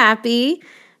so happy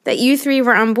that you three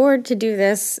were on board to do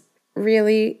this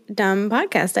really dumb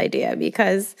podcast idea,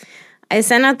 because I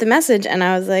sent out the message and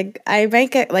I was like, I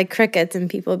might get like crickets and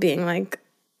people being like,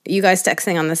 you guys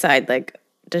texting on the side, like,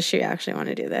 does she actually want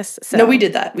to do this? So. No, we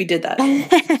did that.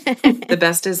 The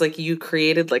best is like you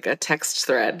created like a text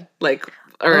thread, like,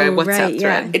 or a WhatsApp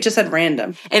thread. It just said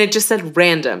random. And it just said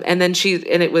random. And then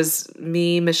it was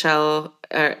me, Michelle,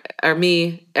 or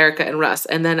me, Erica, and Russ.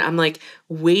 And then I'm like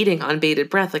waiting on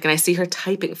bated breath. Like, and I see her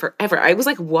typing forever. I was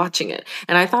like watching it.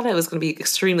 And I thought it was going to be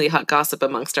extremely hot gossip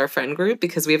amongst our friend group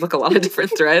because we have like a lot of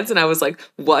different threads. And I was like,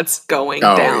 what's going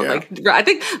down? Yeah. Like, I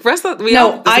think Russ thought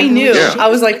I knew. Yeah. I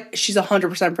was like, she's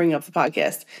 100% bringing up the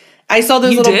podcast. I saw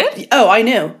those You little. did? Oh, I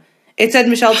knew. It said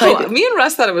Michelle typing. Me and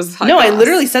Russ thought it was hot No, I goss.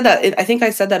 literally said that. I think I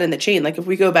said that in the chain. Like, if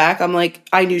we go back, I'm like,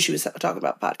 I knew she was talking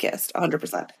about podcast,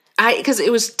 100%. Because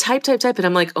it was type, and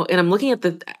I'm like, oh, and I'm looking at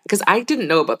because I didn't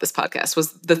know about this podcast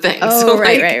was the thing. Oh, so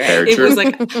right. It was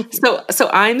like, so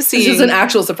I'm seeing. This is an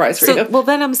actual surprise for you. Well,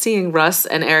 then I'm seeing Russ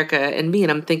and Erica and me,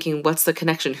 and I'm thinking, what's the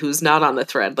connection? Who's not on the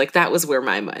thread? Like, that was where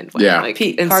my mind went. Yeah. Like,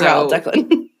 Pete, and Cargyle, so,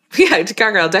 Declan. Yeah,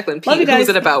 Cargyle, Declan, Love you Pete. Who was guys.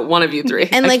 it about? One of you three.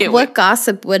 And I like, can't what wait.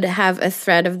 gossip would have a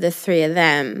thread of the three of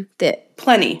them that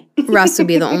Plenty. Russ would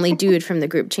be the only dude from the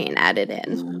group chain added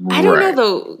in? I don't know Right.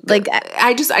 though. Like,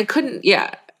 I couldn't.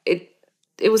 Yeah,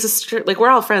 it was like we're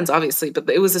all friends, obviously, but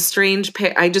it was a strange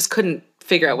pair. I just couldn't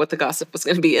figure out what the gossip was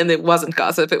going to be, and it wasn't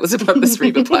gossip. It was about this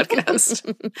Reba podcast,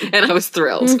 and I was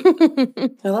thrilled.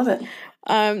 I love it.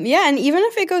 Yeah, and even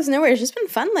if it goes nowhere, it's just been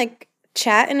fun, like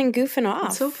chatting and goofing off.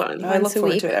 It's so fun. I look Once a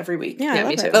forward week. to it every week. Yeah, Yeah, I me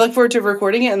love too. it. I look forward to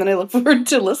recording it, and then I look forward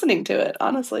to listening to it,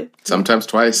 honestly. Sometimes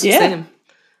twice. Yeah. Same.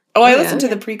 Oh, I Yeah. listened to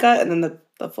the pre-cut and then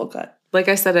the full cut. Like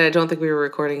I said, I don't think we were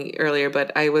recording earlier,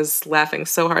 but I was laughing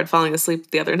so hard falling asleep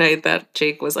the other night that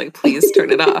Jake was like, please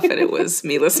turn it off. And it was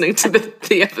me listening to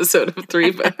the episode of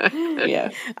 3. But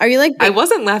Yeah. Are you like? I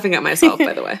wasn't laughing at myself,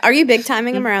 by the way. Are you big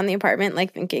timing him around the apartment,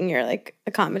 like thinking you're like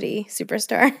a comedy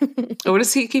superstar? What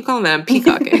does he keep calling that? I'm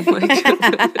peacocking.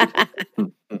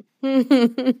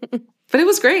 But it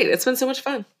was great. It's been so much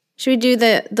fun. Should we do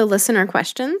the listener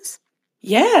questions?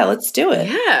 Yeah, let's do it.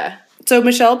 Yeah. So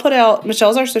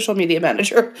Michelle's our social media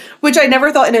manager, which I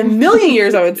never thought in a million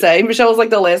years I would say. Michelle was like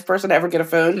the last person to ever get a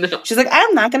phone. No. She's like,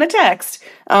 I'm not going to text.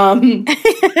 So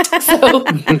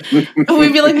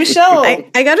we'd be like, Michelle. I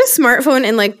got a smartphone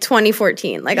in like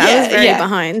 2014. Like I was very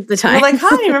behind the time. We're like,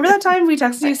 hi, remember that time we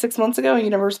texted you 6 months ago and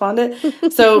you never responded?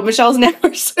 So Michelle's now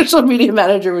our social media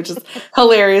manager, which is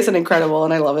hilarious and incredible,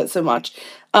 and I love it so much.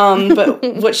 But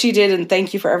what she did, and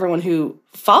thank you for everyone who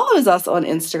follows us on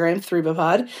Instagram,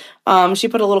 3BPod, she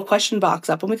put a little question box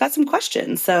up and we got some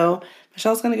questions. So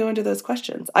Michelle's going to go into those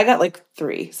questions. I got like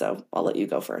 3, so I'll let you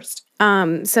go first.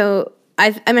 So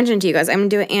I mentioned to you guys, I'm going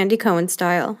to do it Andy Cohen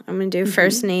style. I'm going to do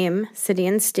first name, city,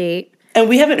 and state. And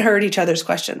we haven't heard each other's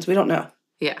questions. We don't know.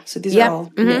 Yeah. So these are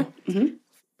all new. Mm-hmm.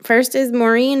 First is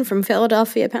Maureen from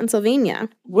Philadelphia, Pennsylvania.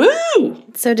 Woo!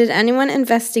 So did anyone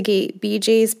investigate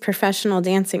BJ's professional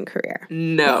dancing career?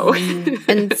 No.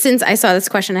 And since I saw this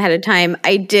question ahead of time,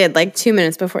 I did like 2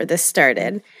 minutes before this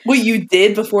started. What you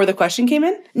did before the question came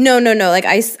in? No. Like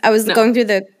I was going through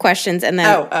the questions and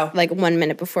then Oh. like 1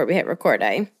 minute before we hit record,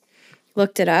 I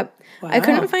looked it up. Wow. I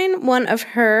couldn't find one of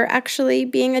her actually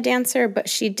being a dancer, but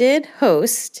she did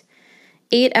host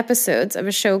 8 episodes of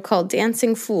a show called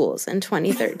Dancing Fools in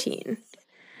 2013.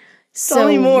 Tell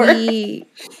me more. We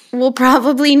will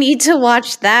probably need to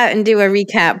watch that and do a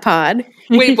recap pod.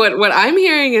 Wait, what I'm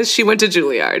hearing is she went to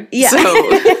Juilliard. Yeah. So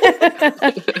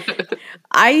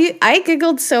I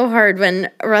giggled so hard when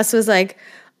Russ was like,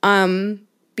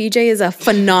 BJ is a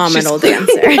phenomenal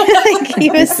dancer. Like, he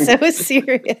was so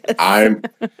serious. and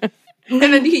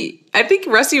then I think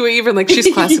Rusty were even like,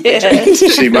 she's classically Yeah. trained.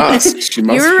 She must. She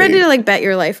must. You were ready be. to like bet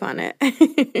your life on it.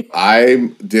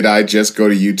 I just go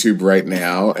to YouTube right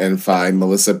now and find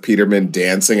Melissa Peterman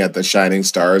dancing at the Shining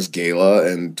Stars Gala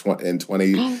in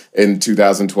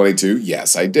 2022?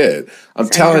 Yes, I did. I'm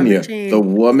telling you, the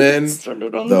woman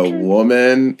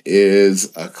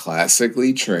is a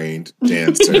classically trained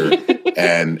dancer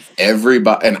And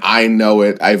everybody, and I know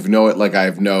it. I've known it like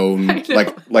I've known,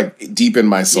 like deep in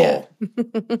my soul.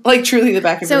 Yeah. Like truly the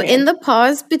back of So your hand. in the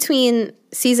pause between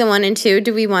season 1 and 2,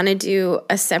 do we want to do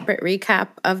a separate recap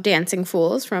of Dancing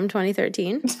Fools from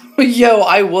 2013? Yo,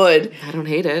 I would. I don't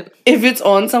hate it. If it's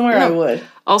on somewhere, I would.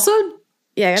 Also,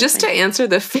 Yeah, just to answer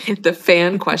the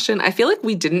fan question, I feel like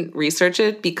we didn't research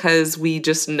it because we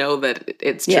just know that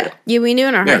it's true. Yeah, we knew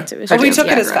in our hearts it was And true. we took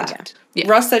it as right. fact. Yeah.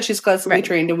 Russ said she's classically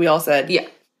trained, and we all said, Yeah.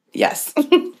 yes.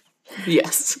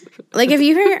 Yes. Like, if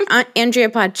you hear Andrea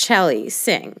Bocelli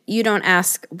sing, you don't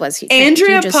ask, was he trained?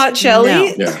 Andrea You just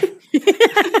Bocelli? know. Yeah.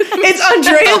 It's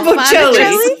Andrea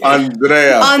Bocelli.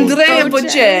 Andrea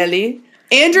Bocelli.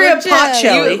 Andrea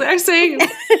Bocelli. You are saying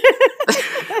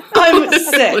I'm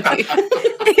sick.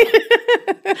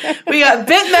 We got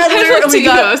Bette Midler and we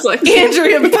got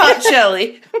Andrea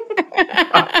Bocelli.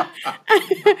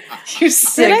 You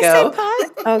sicko. Did I say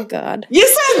pot? Oh, God. You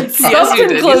said Yes, you something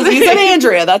did. close. You said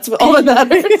Andrea. That's all that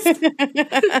matters.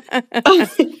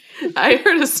 I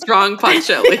heard a strong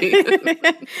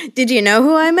Bocelli. Did you know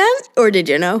who I meant? Or did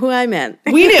you know who I meant?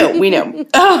 We knew.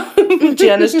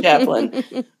 Janice Joplin.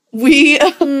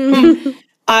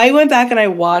 I went back and I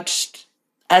watched,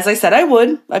 as I said I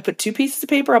would. I put 2 pieces of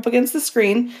paper up against the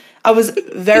screen. I was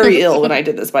very ill when I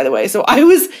did this, by the way. So I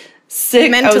was sick.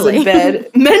 Mentally. I was in bed.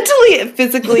 Mentally,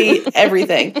 physically,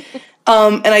 everything.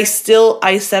 And I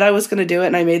said I was going to do it,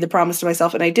 and I made the promise to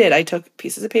myself, and I did. I took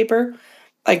pieces of paper.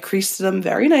 I creased them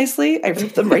very nicely. I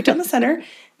ripped them right down the center,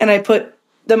 and I put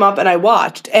them up, and I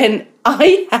watched. And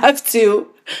I have to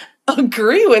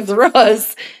agree with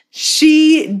Russ.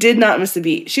 She did not miss a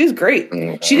beat. She was great.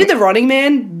 She did the Running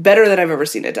Man better than I've ever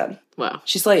seen it done. Wow.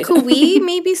 She slayed. Could we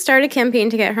maybe start a campaign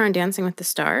to get her on Dancing with the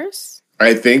Stars?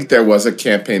 I think there was a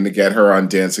campaign to get her on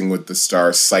Dancing with the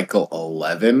Stars cycle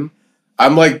 11.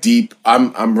 I'm like deep.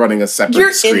 I'm running a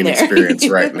separate screen experience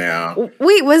right now.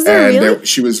 Wait, was there really?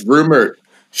 She was rumored.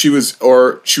 She was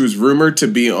rumored to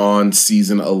be on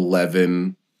season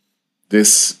 11.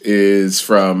 This is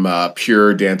from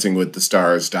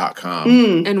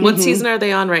puredancingwiththestars.com. And what season are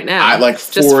they on right now? I like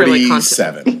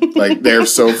 47. Like they're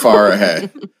so far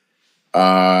ahead.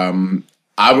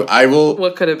 I will.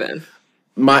 What could have been?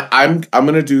 I'm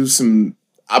gonna do some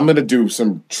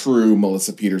true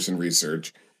Melissa Peterson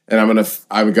research, and I'm gonna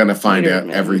find out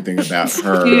everything about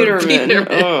her Peterman.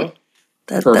 Oh.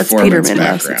 That's performance Peterman.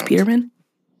 background. It's Peterman.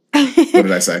 What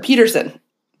did I say? Peterson.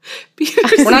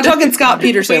 We're not talking Scott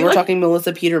Peterson. We're talking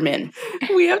Melissa Peterman.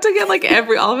 We have to get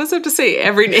all of us have to say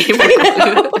every name.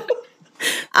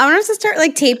 I want to start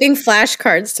like taping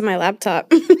flashcards to my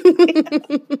laptop.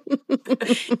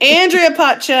 Andrea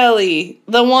Bocelli,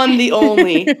 the one, the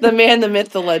only, the man, the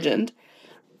myth, the legend.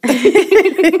 Are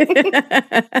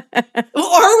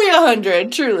we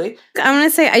 100? Truly. I want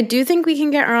to say I do think we can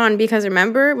get her on because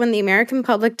remember when the American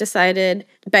public decided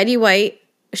Betty White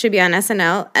should be on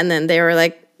SNL and then they were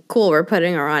like, cool, we're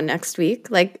putting her on next week.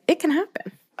 Like, it can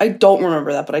happen. I don't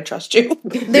remember that, but I trust you.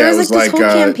 There was like this whole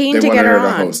campaign to get her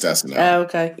on. To host SNL. Oh,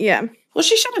 okay. Yeah. Well,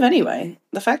 she should have anyway.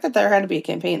 The fact that there had to be a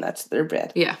campaign, they're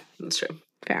bad. Yeah, that's true.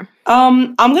 Fair.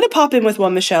 I'm gonna pop in with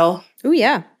one, Michelle. Oh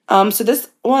yeah. So this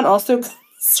one also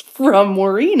comes from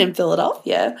Maureen in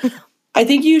Philadelphia. I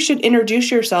think you should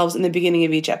introduce yourselves in the beginning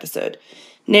of each episode.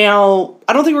 Now,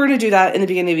 I don't think we're gonna do that in the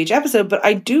beginning of each episode, but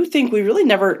I do think we really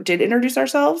never did introduce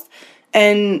ourselves.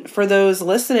 And for those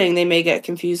listening, they may get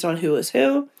confused on who is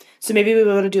who. So maybe we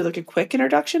want to do like a quick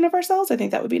introduction of ourselves. I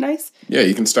think that would be nice. Yeah,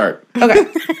 you can start. Okay.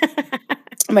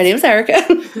 My name is Erica.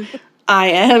 I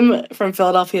am from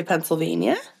Philadelphia,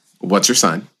 Pennsylvania. What's your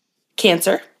sign?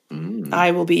 Cancer.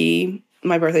 My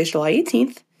birthday is July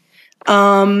 18th.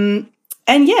 And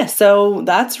yeah, so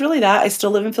that's really that. I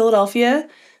still live in Philadelphia.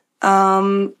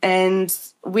 And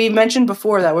we mentioned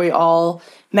before that we all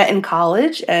met in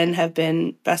college and have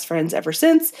been best friends ever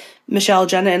since. Michelle,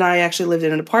 Jenna, and I actually lived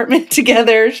in an apartment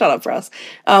together. Shut up, Russ.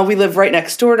 We lived right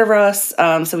next door to Russ.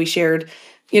 So we shared,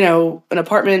 an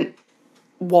apartment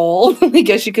wall, I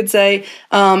guess you could say.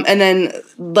 And then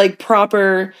like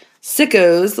proper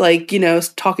sickos, like,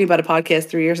 talking about a podcast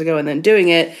 3 years ago and then doing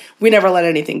it, we never let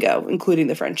anything go, including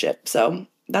the friendship. So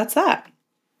that's that.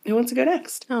 Who wants to go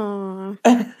next? Aww.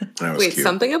 Wait, cute.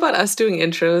 Something about us doing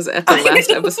intros at the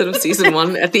last episode of season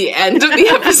 1 at the end of the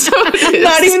episode.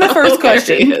 Not even the first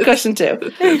question. Hilarious. Question 2.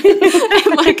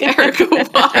 I'm like, Erica,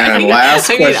 why? And last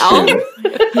question.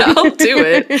 I'll do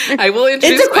it. I will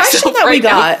introduce It's a question that we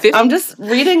got. I'm just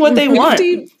reading what they want.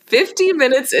 50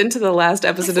 minutes into the last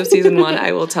episode of season 1,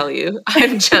 I will tell you.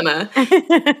 I'm Jenna.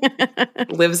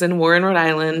 Lives in Warren, Rhode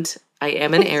Island. I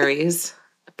am an Aries.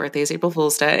 Birthday is April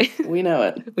Fool's Day. We know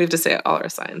it. We have to say all our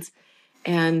signs.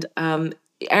 And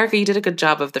Erica, you did a good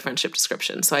job of the friendship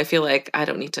description. So I feel like I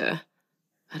don't need to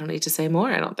say more,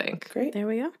 I don't think. Great. There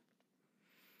we go.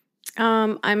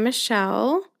 I'm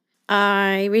Michelle.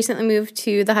 I recently moved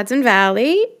to the Hudson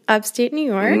Valley, upstate New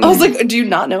York. I was like, do you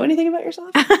not know anything about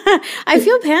yourself? I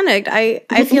feel panicked.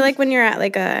 I feel like when you're at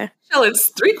like a... Well, it's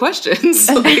 3 questions.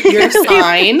 Like, You're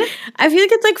fine. I feel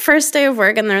like it's like first day of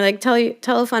work and they're like,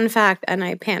 tell a fun fact, and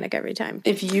I panic every time.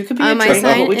 If you could be a my trainer,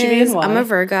 sign what would you be is and why? I'm a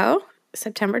Virgo,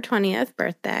 September 20th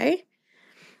birthday.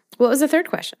 What was the third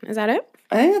question? Is that it?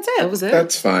 I think that's it. that was it.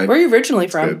 That's fine. Where are you originally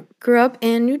That's from? good. Grew up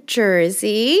in New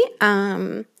Jersey.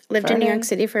 Lived in New Friday. York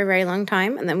City for a very long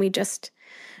time, and then we just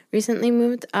recently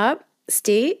moved up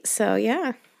state. So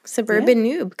yeah, suburban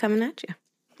noob coming at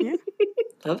you.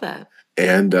 Love that.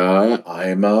 And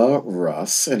I'm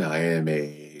Russ, and I am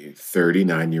a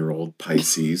 39-year-old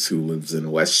Pisces who lives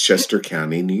in Westchester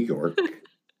County, New York.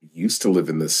 Used to live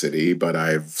in the city, but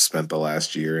I've spent the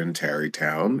last year in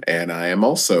Tarrytown, and I am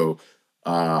also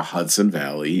Hudson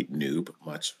Valley noob,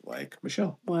 much like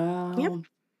Michelle. Wow. Yep.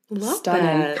 Love Stunning.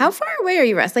 that. How far away are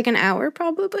you, Russ? Like an hour,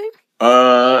 probably.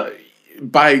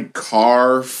 By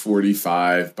car,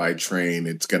 45. By train,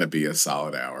 it's going to be a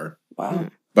solid hour. Wow.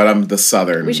 But I'm the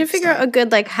southern. We should figure out side. a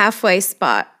good like halfway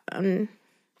spot.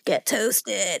 Get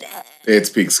toasted. It's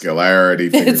Peekskill. I already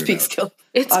figured It's it peak out. skill.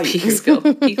 It's Oh, peak skill.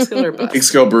 Peak skill or bust.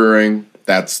 Peekskill Brewing.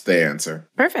 That's the answer.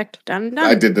 Perfect. Done.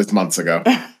 I did this months ago,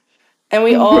 And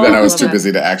we all but then I was love too that.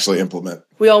 busy to actually implement.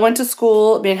 we all went to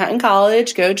school, Manhattan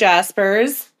College, go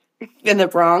Jaspers in the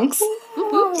Bronx.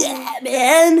 Yeah,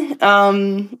 man.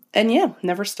 And yeah,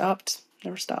 never stopped.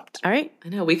 Never stopped. All right. I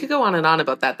know. We could go on and on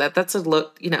about that. That's a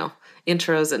look,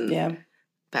 intros and Yeah.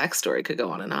 backstory could go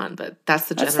on and on, but that's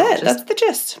the That's general it. gist. That's the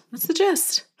gist. That's the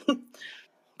gist.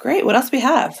 Great. What else we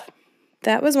have?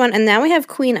 That was one. And now we have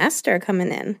Queen Esther coming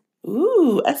in.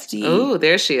 Ooh, SD. Oh,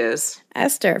 there she is.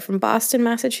 Esther from Boston,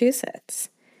 Massachusetts.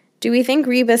 Do we think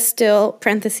Reba still,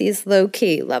 parentheses,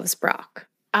 low-key, loves Brock?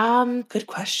 Good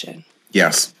question.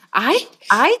 Yes.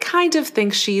 I kind of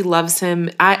think she loves him.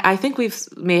 I think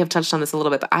may have touched on this a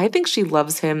little bit, but I think she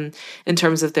loves him in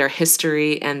terms of their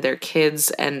history and their kids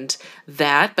and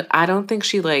that, but I don't think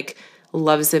she like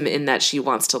loves him in that she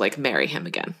wants to like marry him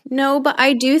again. No, but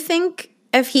I do think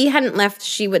if he hadn't left,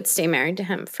 she would stay married to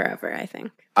him forever, I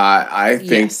think. I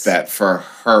think Yes. that for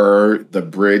her, the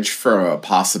bridge for a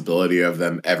possibility of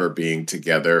them ever being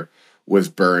together was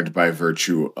burned by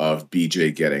virtue of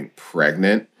BJ getting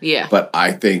pregnant. Yeah. But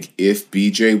I think if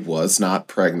BJ was not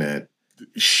pregnant,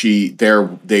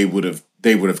 they would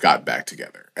have gotten back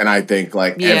together. And I think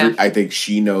I think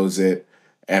she knows it,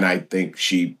 and I think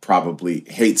she probably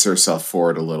hates herself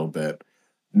for it a little bit,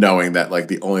 knowing that like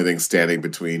the only thing standing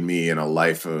between me and a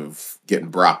life of getting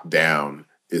Brock down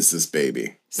is this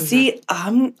baby. See,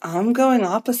 I'm going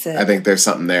opposite. I think there's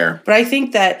something there. But I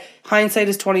think that hindsight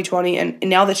is 20/20, and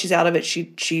now that she's out of it,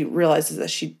 she realizes that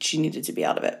she needed to be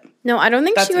out of it. No, I don't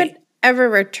think That's she would me. ever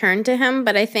return to him,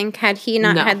 but I think had he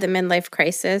not No. had the midlife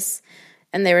crisis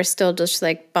and they were still just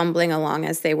like bumbling along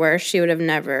as they were, she would have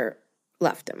never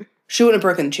left him. She wouldn't have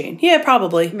broken the chain. Yeah,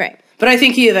 probably. Right. But I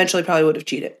think he eventually probably would have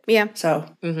cheated. Yeah. So,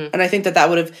 and I think that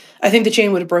would have, I think the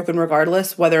chain would have broken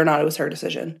regardless, whether or not it was her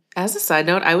decision. As a side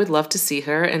note, I would love to see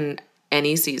her in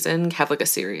any season have like a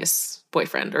serious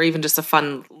boyfriend or even just a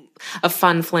fun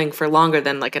fling for longer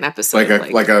than like an episode.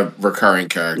 Like a recurring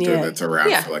character Yeah. that's around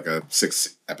Yeah. for like a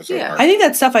 6-episode Yeah. arc. I think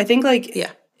that stuff, I think like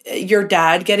Yeah. your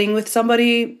dad getting with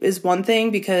somebody is one thing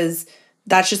because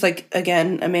that's just like,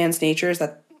 again, a man's nature is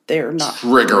that they're not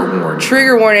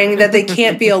trigger warning that they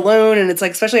can't be alone. And it's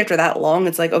like, especially after that long,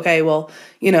 it's like, okay, well,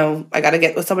 I got to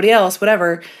get with somebody else,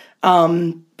 whatever.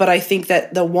 But I think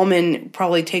that the woman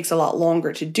probably takes a lot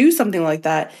longer to do something like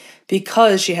that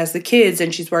because she has the kids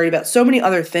and she's worried about so many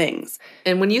other things.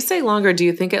 And when you say longer, do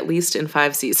you think at least in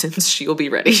 5 seasons she'll be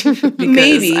ready? Because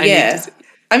Maybe, I need yeah. to see-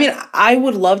 I mean, I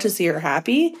would love to see her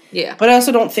happy. Yeah. But I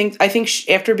also don't think, I think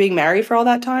after being married for all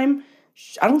that time,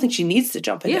 I don't think she needs to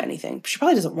jump into Yeah. anything. She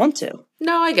probably doesn't want to.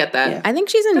 No, I get that. Yeah. I think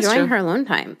she's true. enjoying her alone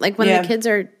time. Like when Yeah. the kids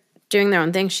are doing their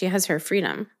own thing, she has her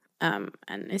freedom. And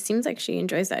it seems like she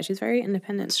enjoys that. She's very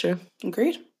independent. That's true.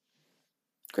 Agreed.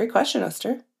 Great question,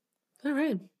 Esther. All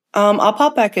right. I'll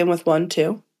pop back in with one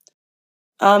too.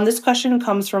 This question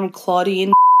comes from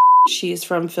Claudine. She's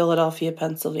from Philadelphia,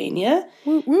 Pennsylvania.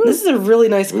 Woo, woo. This is a really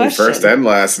nice Ooh, question. first and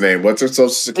last name. What's her social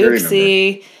security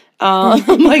number?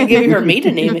 Oopsie. I can give you her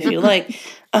maiden name if you like.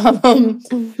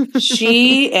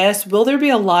 She asked, will there be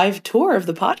a live tour of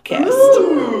the podcast?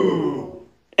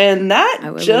 And I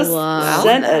that would just love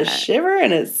sent that. a shiver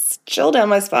and a chill down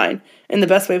my spine in the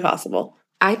best way possible.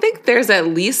 I think there's at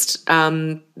least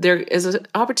there is an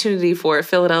opportunity for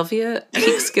Philadelphia,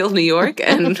 Peekskill, New York,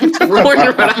 and Warren,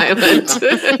 Rhode Island.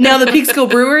 Now the Peekskill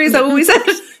Brewery, is that what we said?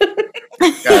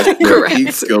 Guys, Correct.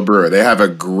 Peekskill Brewer. They have a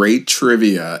great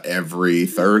trivia every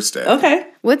Thursday. Okay.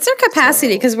 What's their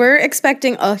capacity? Because we're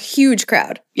expecting a huge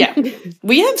crowd. Yeah.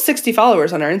 We have 60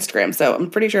 followers on our Instagram, so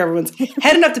I'm pretty sure everyone's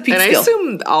heading up to Peekskill. And I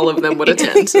assume all of them would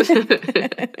attend.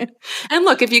 And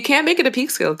look, if you can't make it to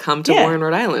Peekskill, come to Warren,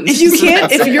 Rhode Island. If you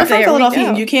can't, if you're from There we Philadelphia go.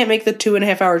 and you can't make the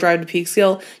 2.5-hour drive to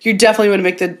Peekskill, you definitely want to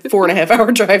make the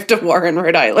 4.5-hour drive to Warren,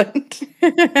 Rhode Island.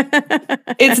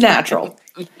 It's natural.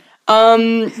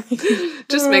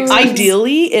 Just makes sense.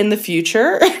 Ideally, in the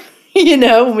future,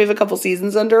 when we have a couple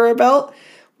seasons under our belt,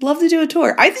 love to do a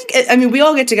tour. I mean, we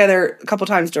all get together a couple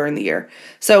times during the year.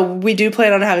 So we do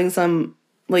plan on having some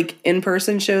like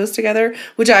in-person shows together,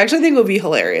 which I actually think would be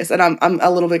hilarious. And I'm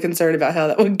a little bit concerned about how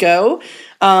that would go.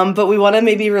 But we want to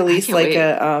maybe release like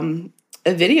a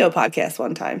video podcast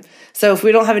one time. So if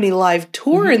we don't have any live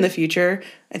tour in the future,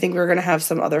 I think we're going to have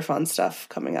some other fun stuff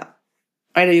coming up.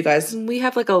 I know you guys. We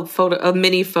have like a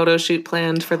mini photo shoot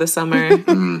planned for the summer. We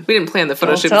didn't plan the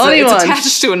photo Don't shoot. tell It's anyone.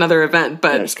 attached to another event,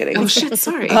 but I'm just kidding. Oh shit,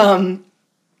 sorry. Yeah,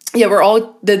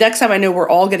 the next time I know we're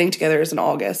all getting together is in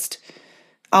August.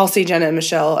 I'll see Jenna and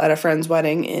Michelle at a friend's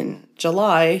wedding in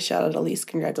July. Shout out Elise,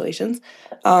 congratulations.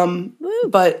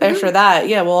 But after that,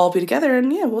 we'll all be together and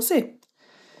we'll see.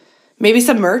 Maybe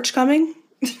some merch coming.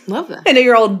 Love that. I know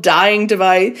you're all dying to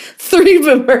buy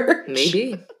 3 merch.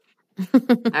 Maybe.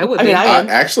 I would. I mean, I am.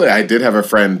 Actually, I did have a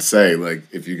friend say, like,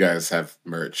 if you guys have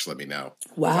merch, let me know.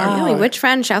 Wow. Really, which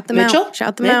friend? Shout them Mitchell? out.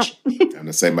 Shout them Mitch? out. I'm going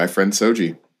to say my friend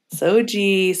Soji.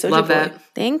 Soji Love boy. that.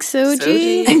 Thanks,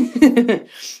 Soji. Soji.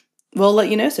 We'll let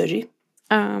you know, Soji.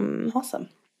 Um, Awesome.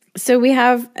 so we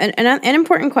have an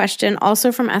important question,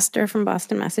 also from Esther from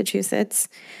Boston, Massachusetts.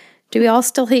 Do we all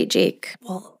still hate Jake?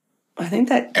 Well, I think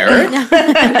that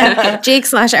Eric?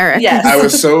 Jake/Eric. Yes. I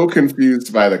was so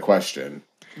confused by the question.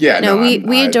 Yeah, No,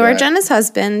 we adore that- Jenna's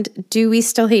husband. Do we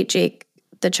still hate Jake,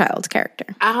 the child character?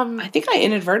 I think I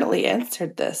inadvertently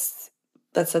answered this.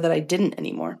 That said that I didn't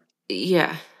anymore.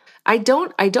 Yeah. I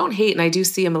don't hate, and I do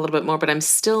see him a little bit more, but I'm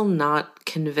still not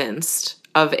convinced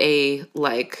of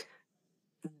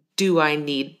do I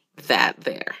need that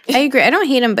there? I agree. I don't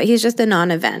hate him, but he's just a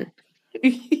non-event.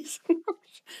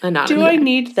 Do I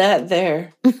need that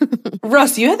there?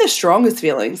 Russ, you had the strongest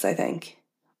feelings, I think.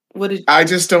 What did I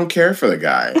just don't care for the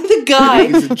guy. the guy?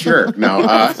 He's a jerk.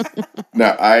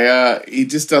 He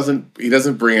just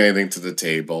doesn't bring anything to the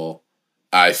table.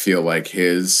 I feel like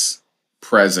his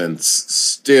presence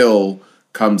still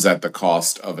comes at the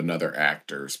cost of another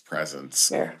actor's presence.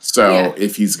 Fair. So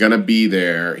if he's going to be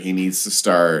there, he needs to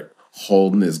start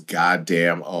holding his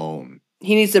goddamn own.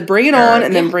 He needs to bring it on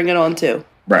and then bring it on too.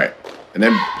 Right. And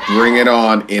then bring it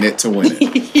on, in it to win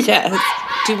it. Yes.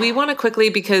 Do we want to quickly,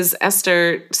 because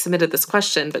Esther submitted this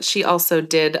question, but she also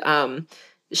did,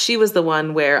 she was the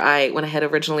one where when I had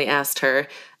originally asked her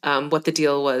what the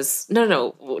deal was.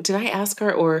 No. Did I ask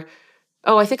her or,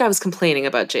 I think I was complaining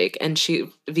about Jake and she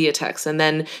via text. And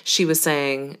then she was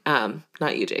saying,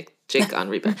 not you, Jake on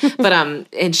Reba, but,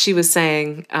 and she was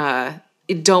saying,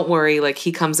 don't worry, like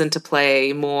he comes into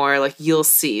play more, like you'll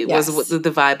see, was the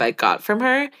vibe I got from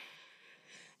her.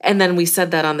 And then we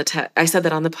said that on I said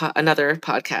that on another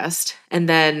podcast. And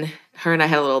then her and I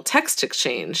had a little text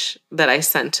exchange that I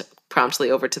sent promptly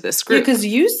over to this group. Because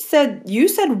you said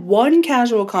one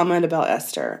casual comment about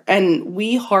Esther, and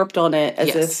we harped on it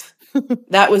as if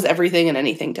that was everything and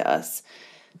anything to us.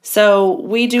 So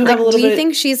we do have a little bit. Do you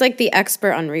think she's like the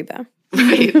expert on Reba?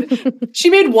 Right. She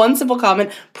made one simple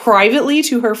comment privately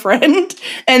to her friend,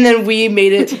 and then we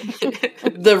made it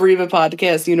the Reba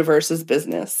podcast universe's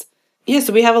business. Yeah,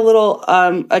 so we have a little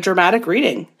a dramatic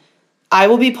reading. I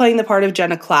will be playing the part of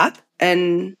Jenna Clapp,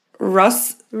 and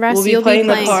Russ will be you'll playing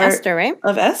the part Esther, right?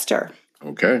 of Esther.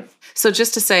 Okay. So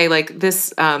just to say, like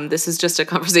this is just a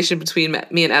conversation between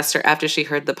me and Esther after she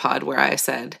heard the pod where I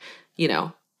said,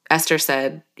 Esther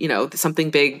said,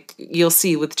 something big you'll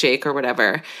see with Jake or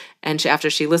whatever. And after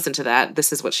she listened to that,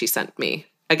 this is what she sent me.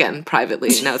 Again,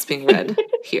 privately. Now it's being read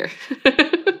here.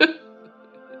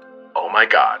 Oh my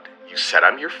God. You said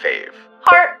I'm your fave.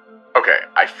 Heart. Okay,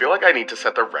 I feel like I need to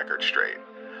set the record straight.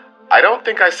 I don't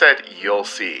think I said you'll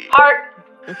see. Heart.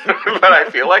 But I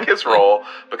feel like his role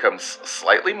becomes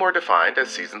slightly more defined as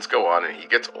seasons go on and he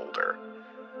gets older.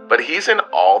 But he's in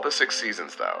all the 6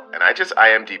 seasons, though, and I just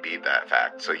IMDb'd that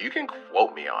fact, so you can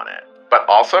quote me on it. But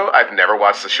also, I've never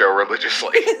watched the show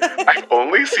religiously. I've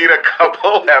only seen a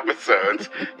couple episodes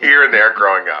here and there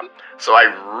growing up, so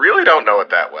I really don't know it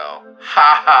that well.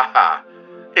 Ha ha ha.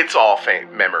 It's all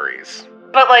faint memories.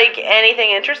 But, like,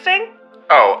 anything interesting?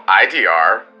 Oh,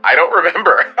 IDR? I don't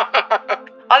remember.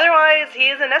 Otherwise, he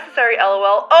is a necessary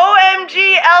LOL.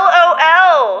 OMG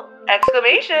LOL!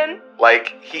 Exclamation.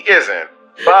 Like, he isn't.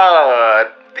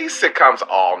 But these sitcoms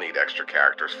all need extra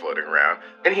characters floating around,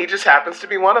 and he just happens to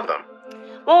be one of them.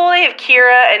 Well, they have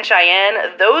Kira and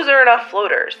Cheyenne. Those are enough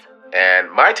floaters.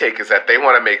 And my take is that they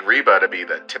want to make Reba to be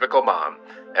the typical mom.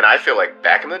 And I feel like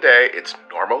back in the day, it's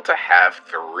normal to have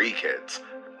 3 kids,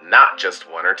 not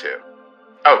just 1 or 2.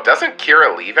 Oh, doesn't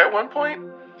Kira leave at one point?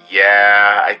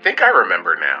 Yeah, I think I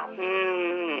remember now.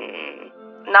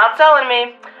 Not selling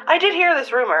me. I did hear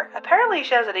this rumor. Apparently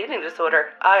she has an eating disorder.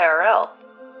 IRL.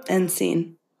 End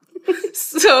scene.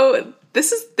 So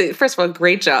this is, first of all,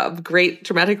 great job. Great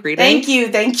dramatic reading. Thank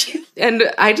you. And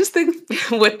I just think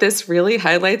what this really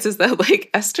highlights is that, like,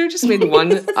 Esther just made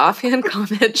one offhand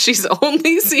comment. She's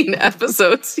only seen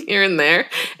episodes here and there.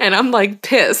 And I'm, like,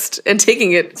 pissed and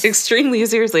taking it extremely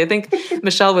seriously. I think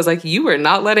Michelle was like, you were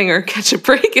not letting her catch a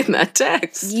break in that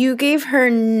text. You gave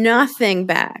her nothing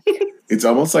back. It's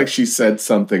almost like she said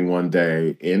something one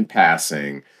day in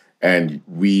passing, and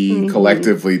we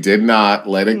collectively did not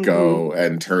let it go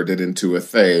and turned it into a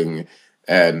thing.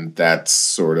 And that's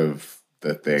sort of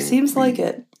the thing. Seems like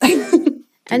it.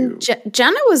 And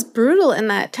Jenna was brutal in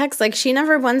that text. Like, she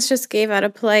never once just gave out a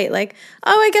polite, like,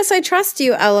 oh, I guess I trust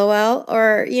you, LOL.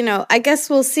 Or, you know, I guess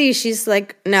we'll see. She's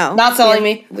like, no. Not selling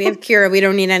me. We have Kira. We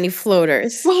don't need any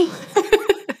floaters. Well,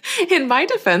 in my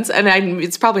defense, and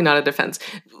it's probably not a defense,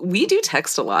 we do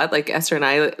text a lot, like Esther and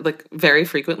I, like, very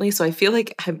frequently. So I feel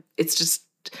like it's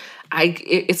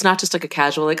not just like a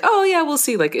casual, like, oh yeah, we'll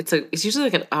see. Like, it's usually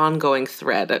like an ongoing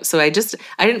thread. So I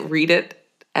didn't read it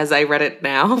as I read it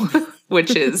now,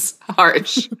 which is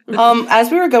harsh. As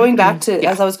we were going back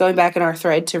as I was going back in our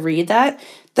thread to read that,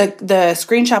 the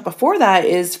screenshot before that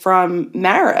is from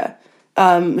Mara,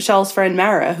 Michelle's friend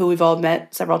Mara, who we've all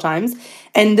met several times.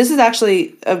 And this is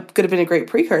actually could have been a great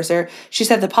precursor. She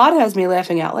said, the pod has me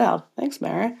laughing out loud. Thanks,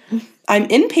 Mara. I'm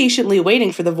impatiently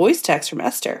waiting for the voice text from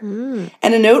Esther.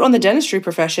 And a note on the dentistry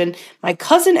profession. My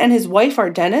cousin and his wife are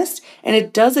dentists, and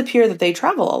it does appear that they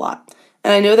travel a lot.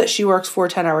 And I know that she works 4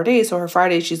 10-hour days, so her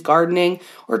Fridays she's gardening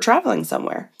or traveling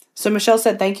somewhere. So Michelle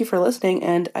said, thank you for listening,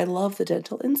 and I love the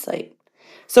dental insight.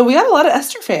 So we got a lot of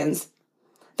Esther fans.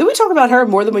 Then we talk about her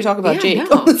more than we talk about Jake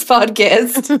on this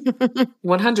podcast.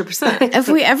 100%. If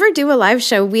we ever do a live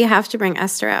show, we have to bring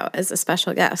Esther out as a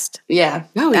special guest. Yeah.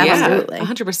 Oh, Absolutely. yeah.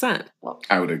 100%.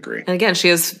 I would agree. And again, she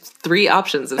has 3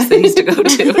 options of cities to go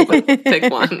to.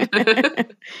 Pick one.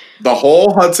 The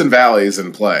whole Hudson Valley is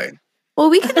in play. Well,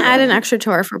 we can add an extra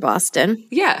tour for Boston.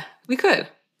 Yeah, we could.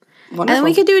 Wonderful. And then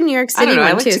we could do a New York City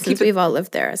one, like too, to keep since it- we've all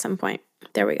lived there at some point.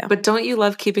 There we go. But don't you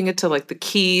love keeping it to, like, the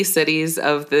key cities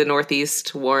of the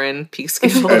Northeast, Warren, Peekskill,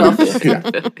 Philadelphia.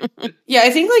 Yeah,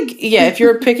 I think, like, if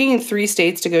you're picking 3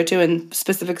 states to go to and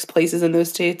specific places in those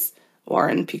states,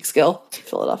 Warren, Peekskill,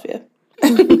 Philadelphia.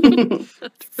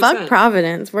 Fuck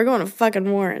Providence. We're going to fucking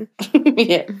Warren.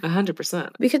 Yeah.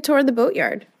 100%. We could tour the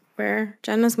boatyard where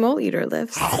Jenna's mole eater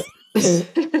lives.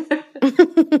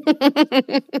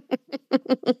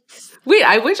 Wait,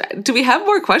 do we have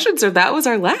more questions, or that was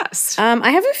our last? I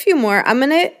have a few more. I'm going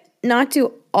to not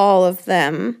do all of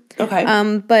them. Okay.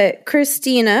 But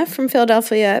Christina from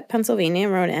Philadelphia, Pennsylvania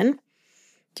wrote in,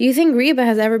 do you think Reba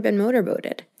has ever been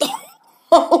motorboated?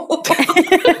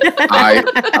 I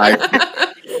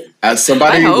as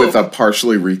somebody I hope. with a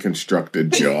partially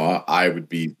reconstructed jaw, I would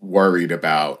be worried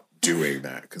about doing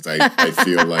that because I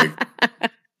feel like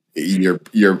you're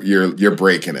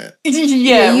breaking it.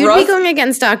 Yeah, You'd Russ, be going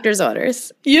against doctor's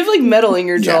orders. you have, like, metal in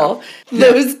your jaw.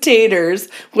 Those taters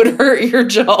would hurt your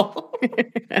jaw.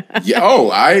 Yeah, oh,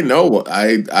 I know.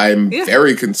 I'm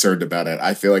very concerned about it.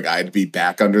 I feel like I'd be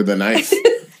back under the knife.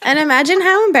 And imagine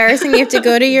how embarrassing you have to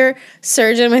go to your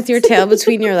surgeon with your tail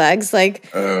between your legs. Like,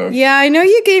 yeah, I know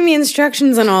you gave me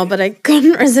instructions and all, but I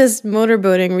couldn't resist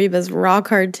motorboating Reba's rock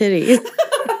hard titties.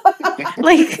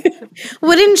 Like,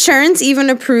 would insurance even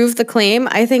approve the claim?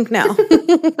 I think no.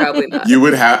 Probably not.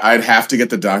 I'd have to get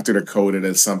the doctor to code it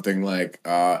as something like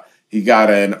he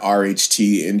got an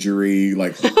RHT injury,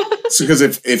 like because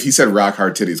if he said rock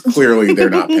hard titties, clearly they're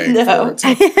not paying for it. So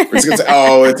we're just gonna say,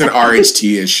 oh, it's an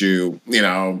RHT issue. You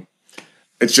know,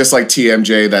 it's just like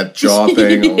TMJ, that jaw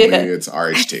thing, only it's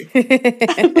RHT.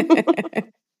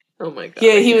 Oh my God.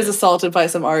 Yeah, he was assaulted by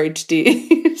some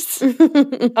RHDs.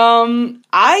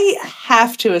 I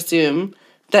have to assume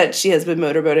that she has been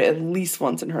motorboated at least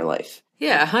once in her life.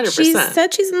 Yeah, 100%. She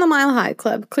said she's in the Mile High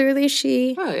Club. Clearly,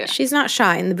 she's not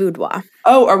shy in the boudoir.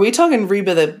 Oh, are we talking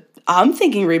Reba I'm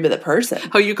thinking Reba the person.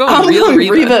 Oh, you going I'm real going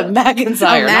Reba. Reba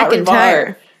McIntyre, not McIntyre.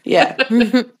 Reba. Yeah.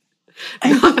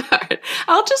 Not Hart.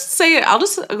 I'll just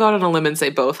go out on a limb and say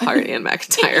both Hart and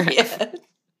McIntyre. Yeah.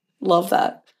 Love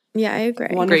that. Yeah, I agree.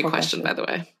 Wonderful Great question, by the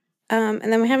way. And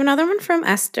then we have another one from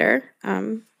Esther.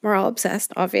 We're all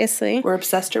obsessed, obviously. We're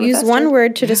obsessed with Use Esther. one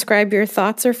word to describe your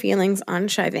thoughts or feelings on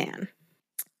Shivan.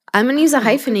 I'm going to use a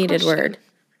hyphenated word.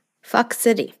 Fuck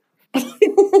City.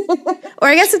 Or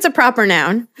I guess it's a proper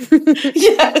noun.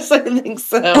 Yes, I think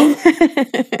so.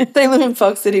 They live in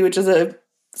Fuck City, which is a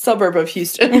suburb of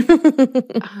Houston.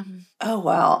 Oh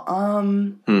wow.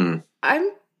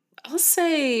 I'll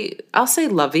say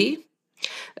lovey.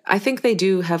 I think they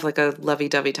do have like a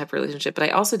lovey-dovey type relationship, but I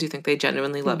also do think they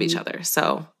genuinely love each other.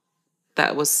 So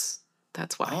that's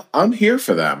why. I'm here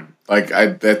for them. Like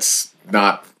that's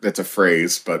a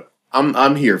phrase, but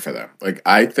I'm here for them. Like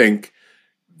I think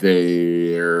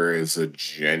there is a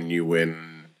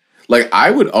genuine, like I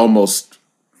would almost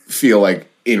feel like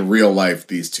in real life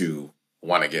these two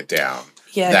want to get down.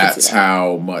 Yeah, that's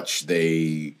how much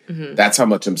that's how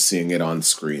much I'm seeing it on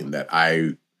screen, that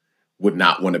I would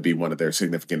not want to be one of their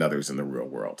significant others in the real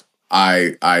world.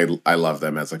 I love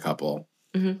them as a couple.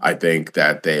 I think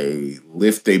that they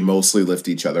mostly lift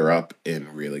each other up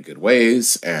in really good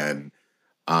ways. And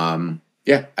I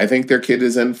think their kid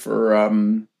is in for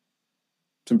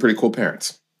some pretty cool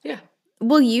parents. Yeah.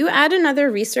 Will you add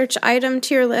another research item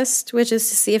to your list, which is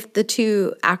to see if the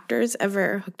two actors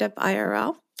ever hooked up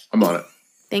IRL? I'm on it.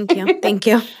 Thank you. Thank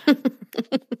you.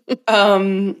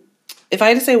 If I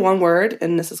had to say one word,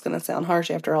 and this is going to sound harsh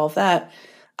after all of that,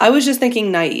 I was just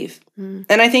thinking naive. And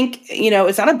I think,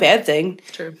 it's not a bad thing.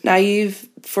 True. Naive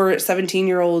for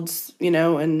 17-year-olds,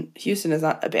 in Houston is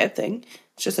not a bad thing.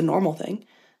 It's just a normal thing.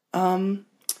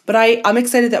 But I'm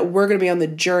excited that we're going to be on the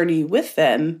journey with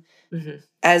them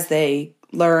as they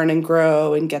learn and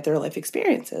grow and get their life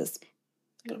experiences.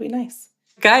 It'll be nice.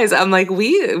 Guys, I'm like,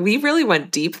 we really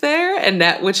went deep there,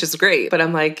 and which is great. But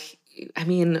I'm like, I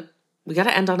mean, we got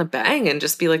to end on a bang and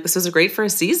just be like, this was great for a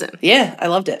season. Yeah, I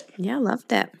loved it. Yeah,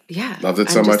 loved it. Yeah. Loved it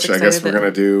so much. I guess we're going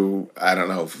to do,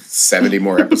 70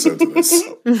 more episodes of this.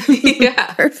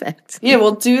 Yeah. Perfect. Yeah,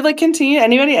 we'll do continue.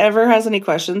 Anybody ever has any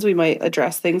questions, we might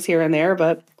address things here and there,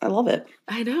 but I love it.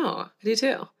 I know. I do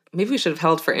too. Maybe we should have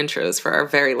held for intros for our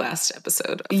very last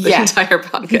episode of the entire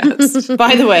podcast.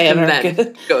 By the way, and America.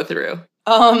 then go through.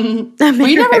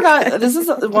 We never got, this is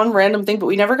one random thing, but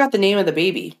we never got the name of the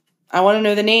baby. I want to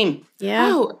know the name.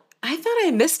 Yeah. Oh, I thought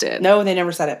I missed it. No, they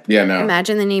never said it. Yeah, no.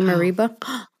 Imagine the name Reba.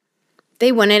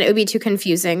 They wouldn't. It would be too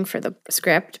confusing for the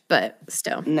script, but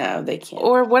still. No, they can't.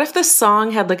 Or what if the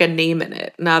song had a name in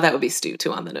it? No, that would be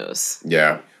too on the nose.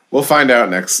 Yeah. We'll find out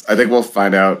next. I think we'll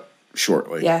find out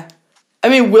shortly. Yeah. I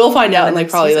mean, we'll find out in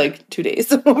probably 2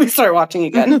 days when we start watching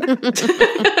again.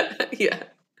 Yeah.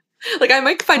 I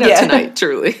might find out tonight,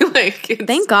 truly.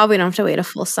 Thank God we don't have to wait a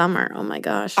full summer. Oh my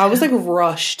gosh. I was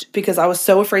rushed because I was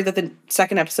so afraid that the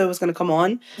second episode was going to come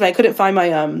on, and I couldn't find my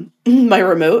my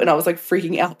remote, and I was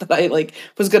freaking out that I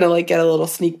was going to get a little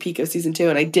sneak peek of season 2,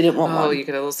 and I didn't want one. Oh, you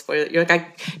get a little spoiler. You're I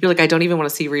don't even want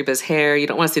to see Reba's hair. You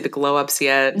don't want to see the glow ups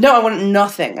yet. No, I want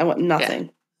nothing. I want nothing.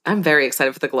 Yeah. I'm very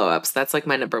excited for the glow ups. That's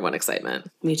my number one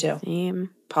excitement. Me too. Same.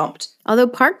 Pumped. Although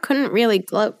Park couldn't really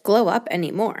glow up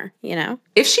anymore,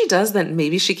 If she does, then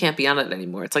maybe she can't be on it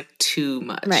anymore. It's too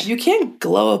much. Right. You can't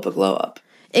glow up a glow up.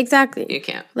 Exactly. You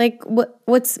can't.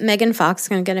 What's Megan Fox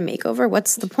going to get a makeover?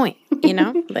 What's the point? Come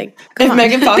if on.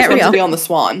 Megan Fox wants to be on the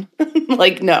Swan,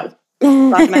 no,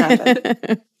 not going to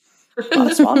happen. A lot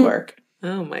of Swan work.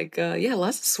 Oh my God. Yeah,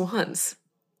 lots of swans.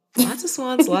 Lots of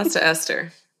swans, lots of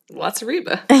Esther. Lots of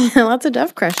Reba. Lots of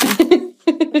Dove crushing.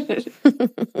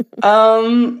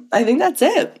 I think that's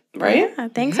it, right? Yeah,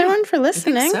 thanks everyone for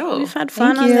listening. So. We've had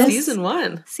fun on this Season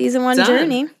 1. Season 1 Done.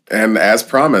 journey. And as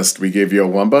promised, we gave you a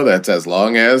Wumba that's as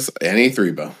long as any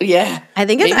 3-bow. Yeah. I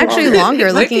think it's Maybe actually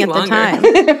longer looking at the time.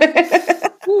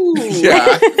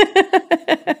 Yeah.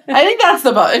 I think that's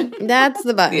the button. That's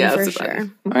the button Yeah, for that's the sure.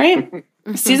 button. All right.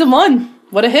 Season 1.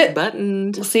 What a hit.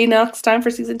 Buttoned. We'll see you next time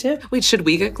for season 2. Wait, should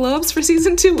we get glow ups for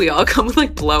season 2? We all come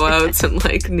with blowouts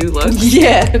and new looks.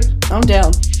 Yeah. I'm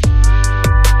down.